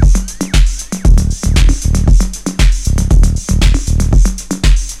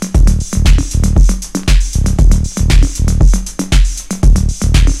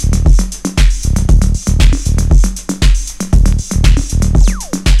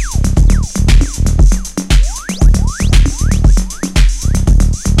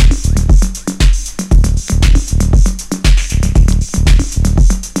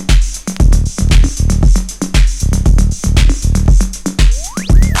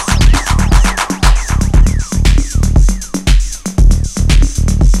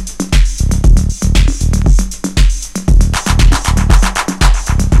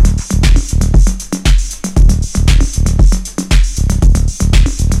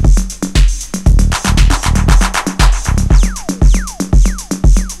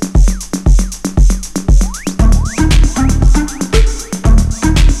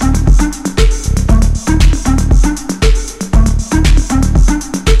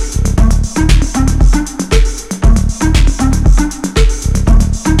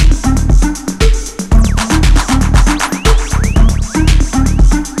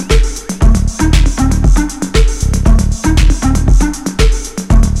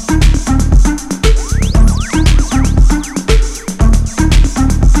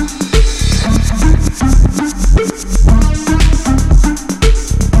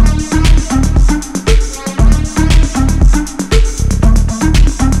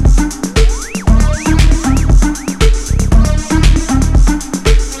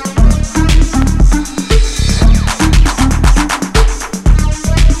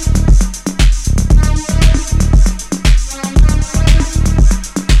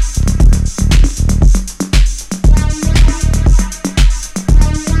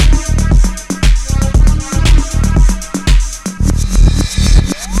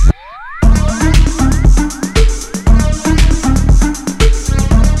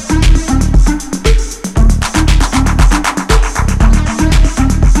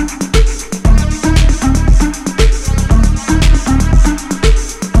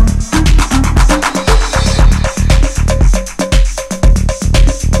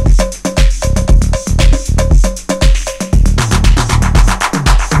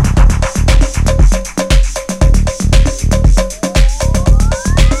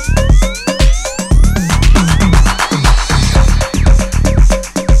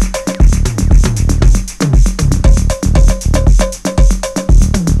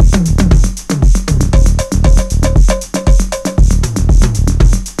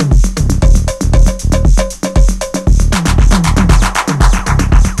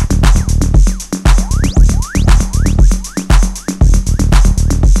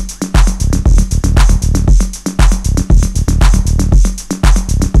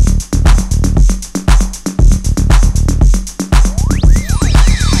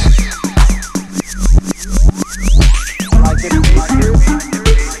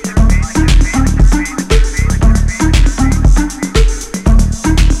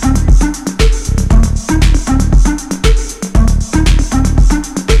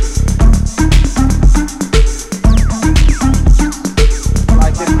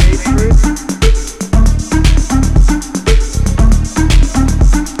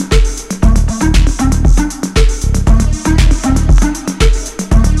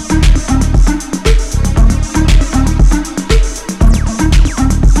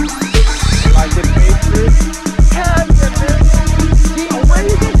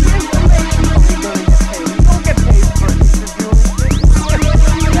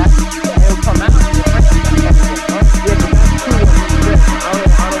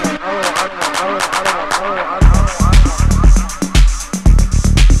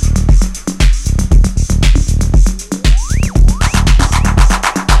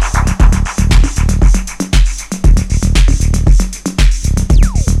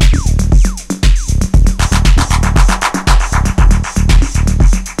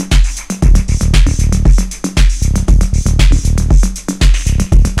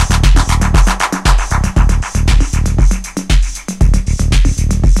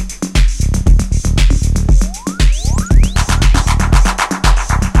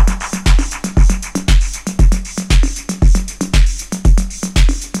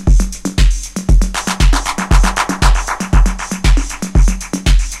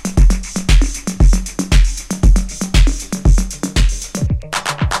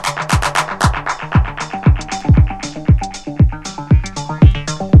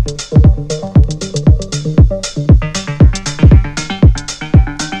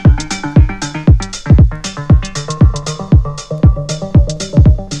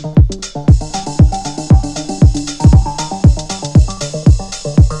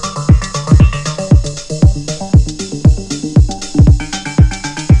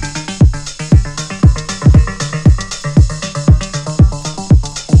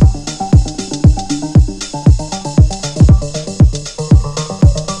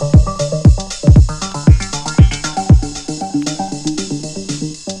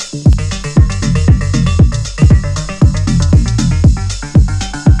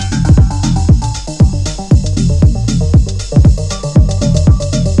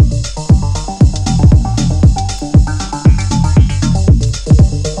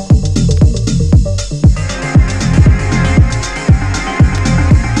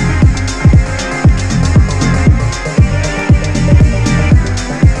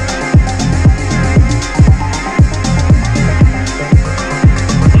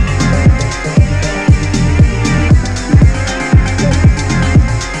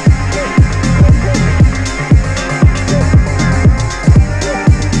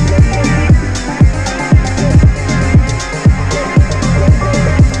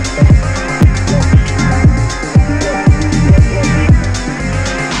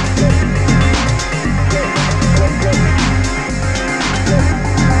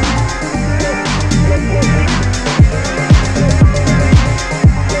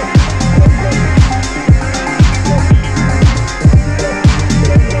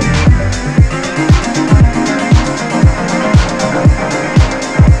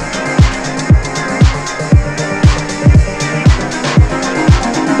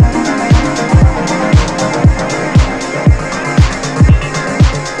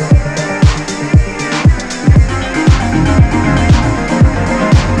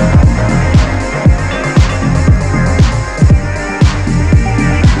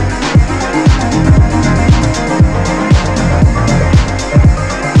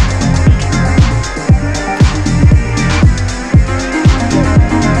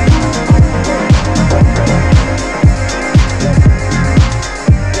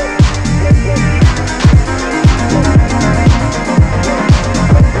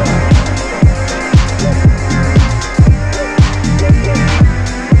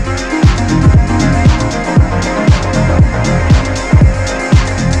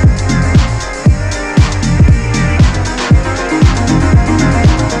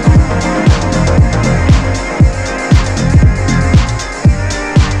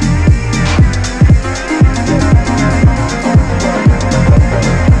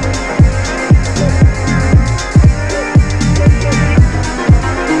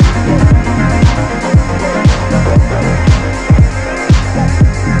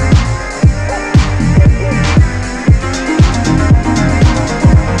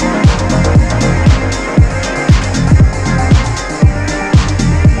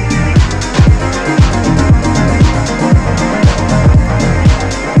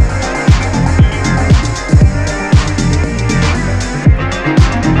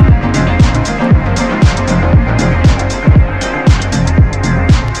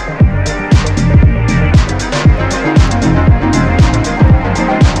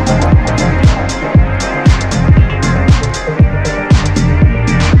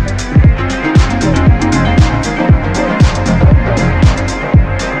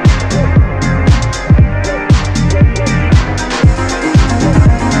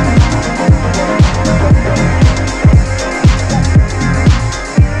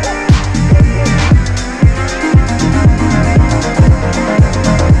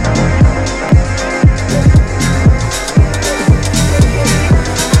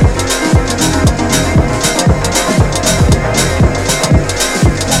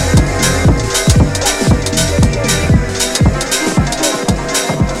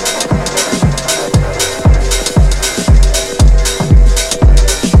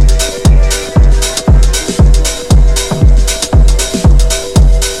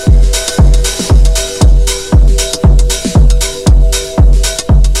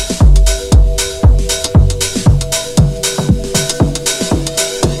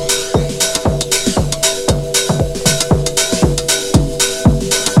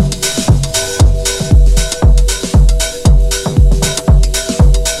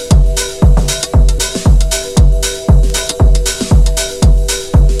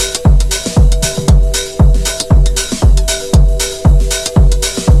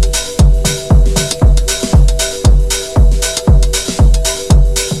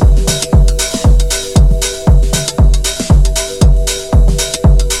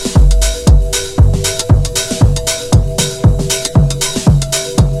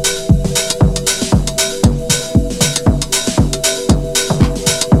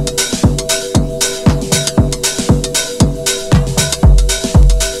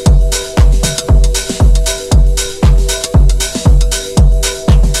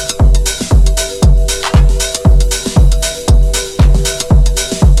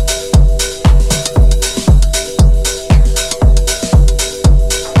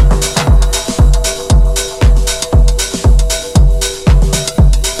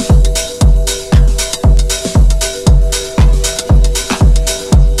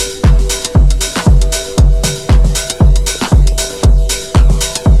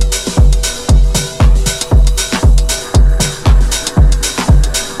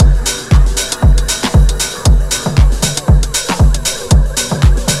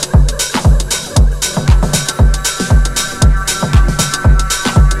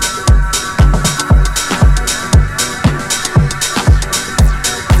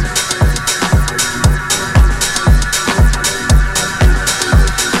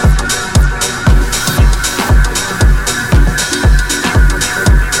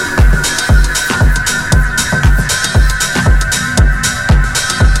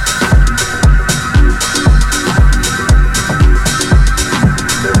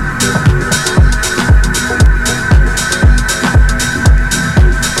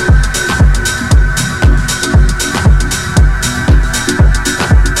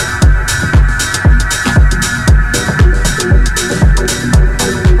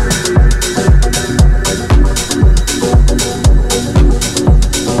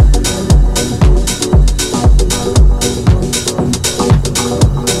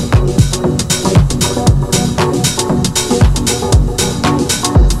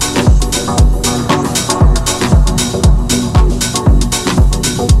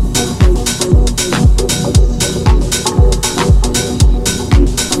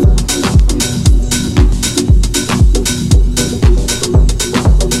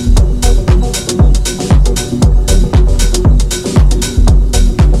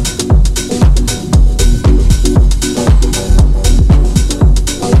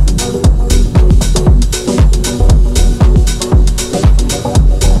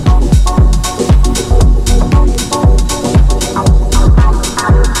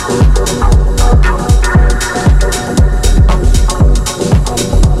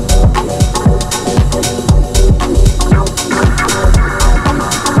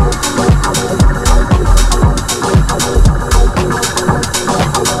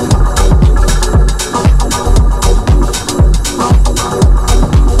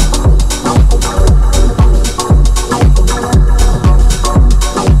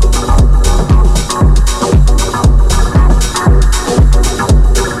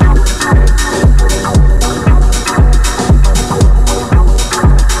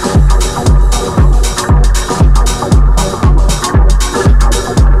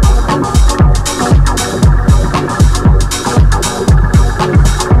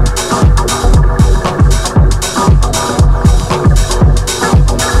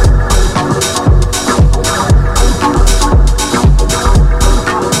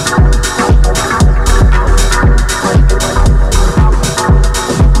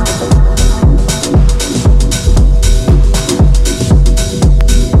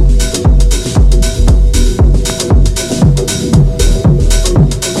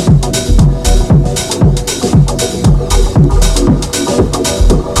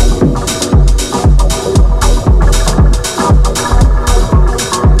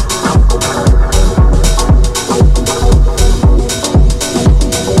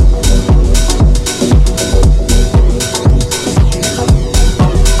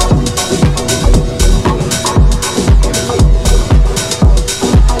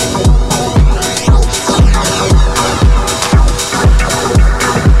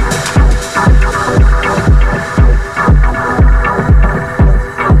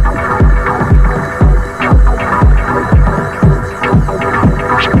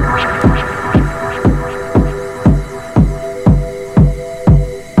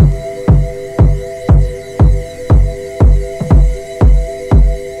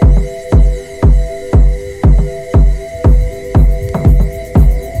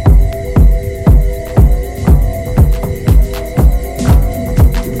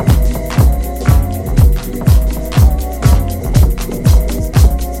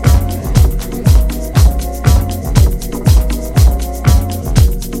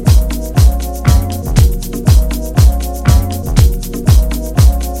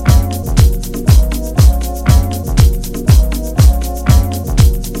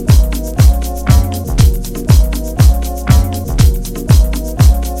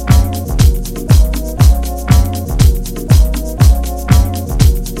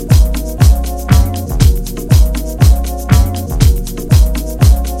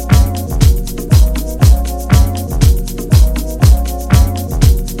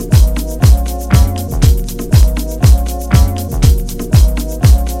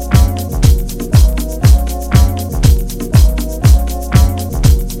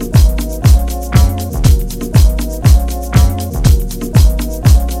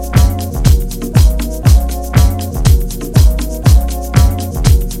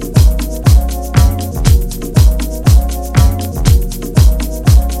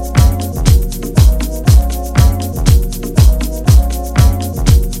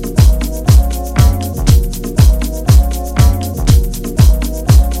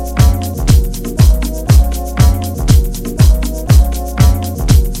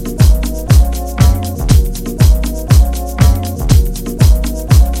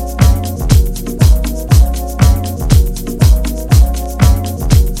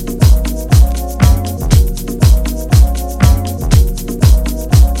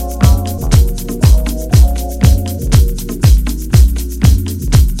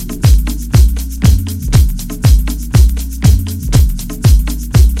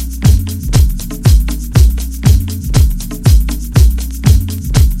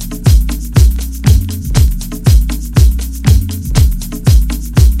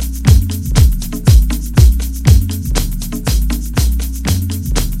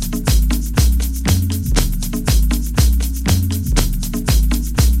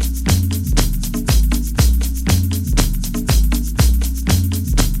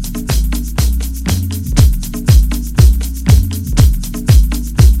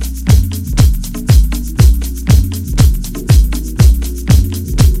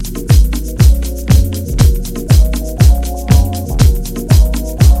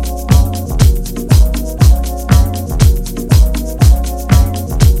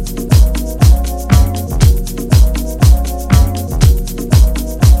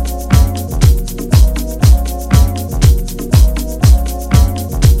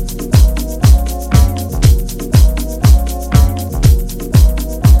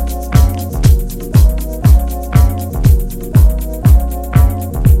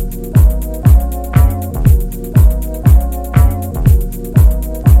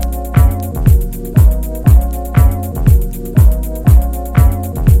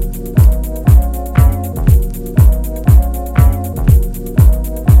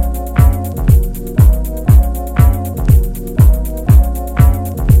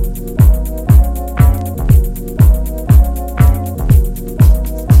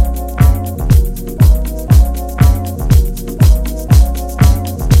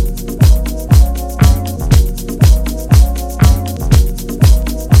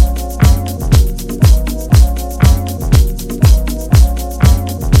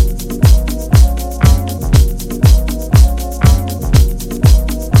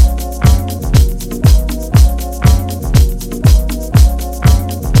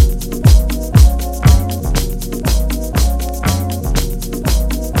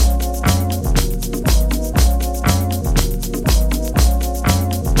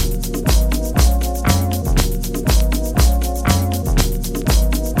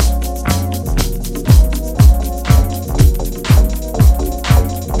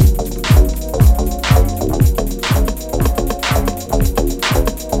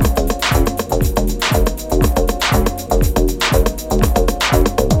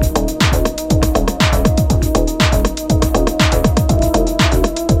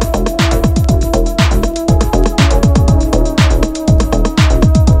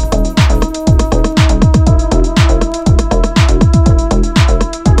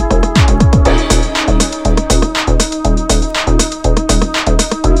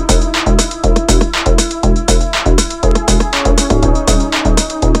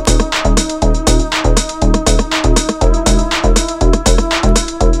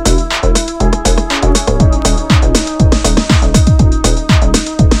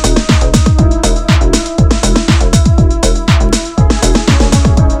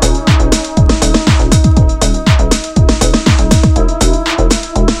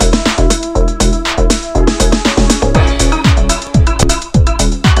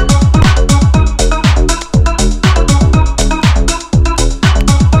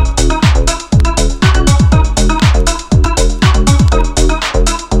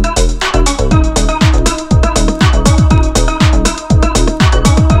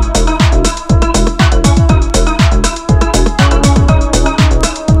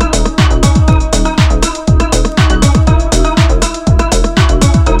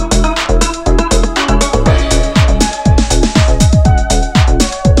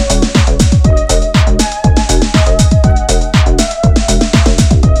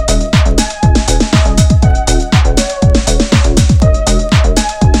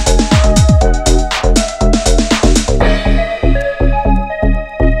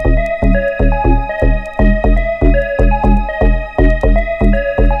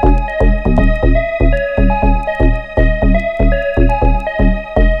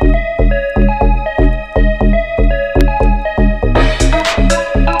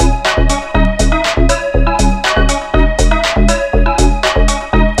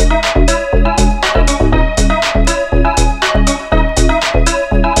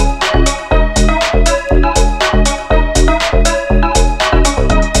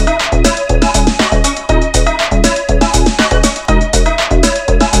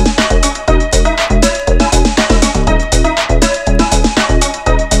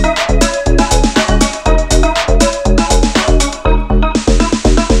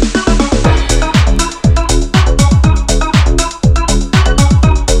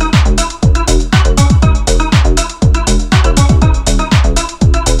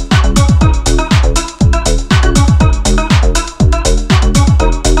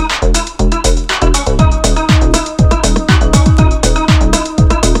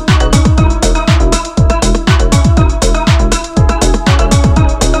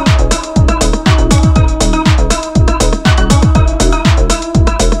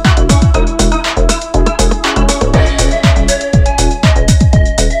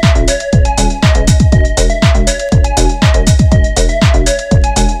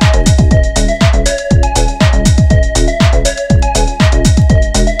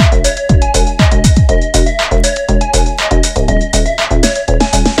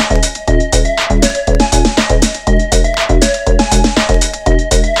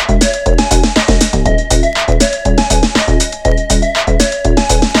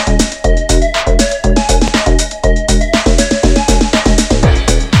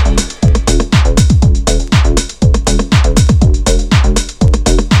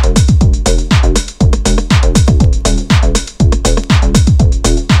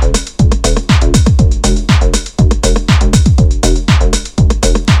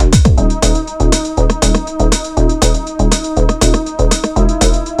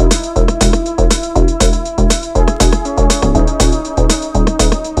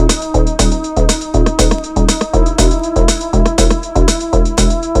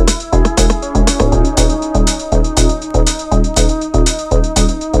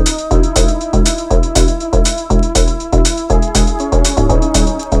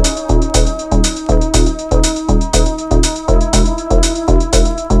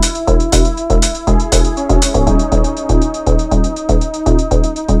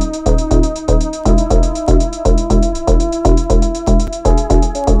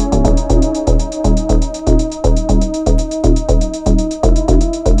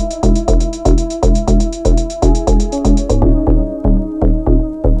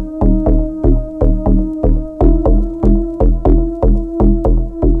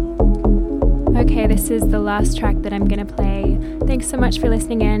 last track that I'm going to play. Thanks so much for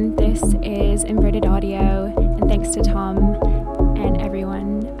listening in. This is Inverted Audio, and thanks to Tom and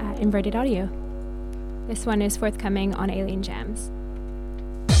everyone at Inverted Audio. This one is forthcoming on Alien Jams.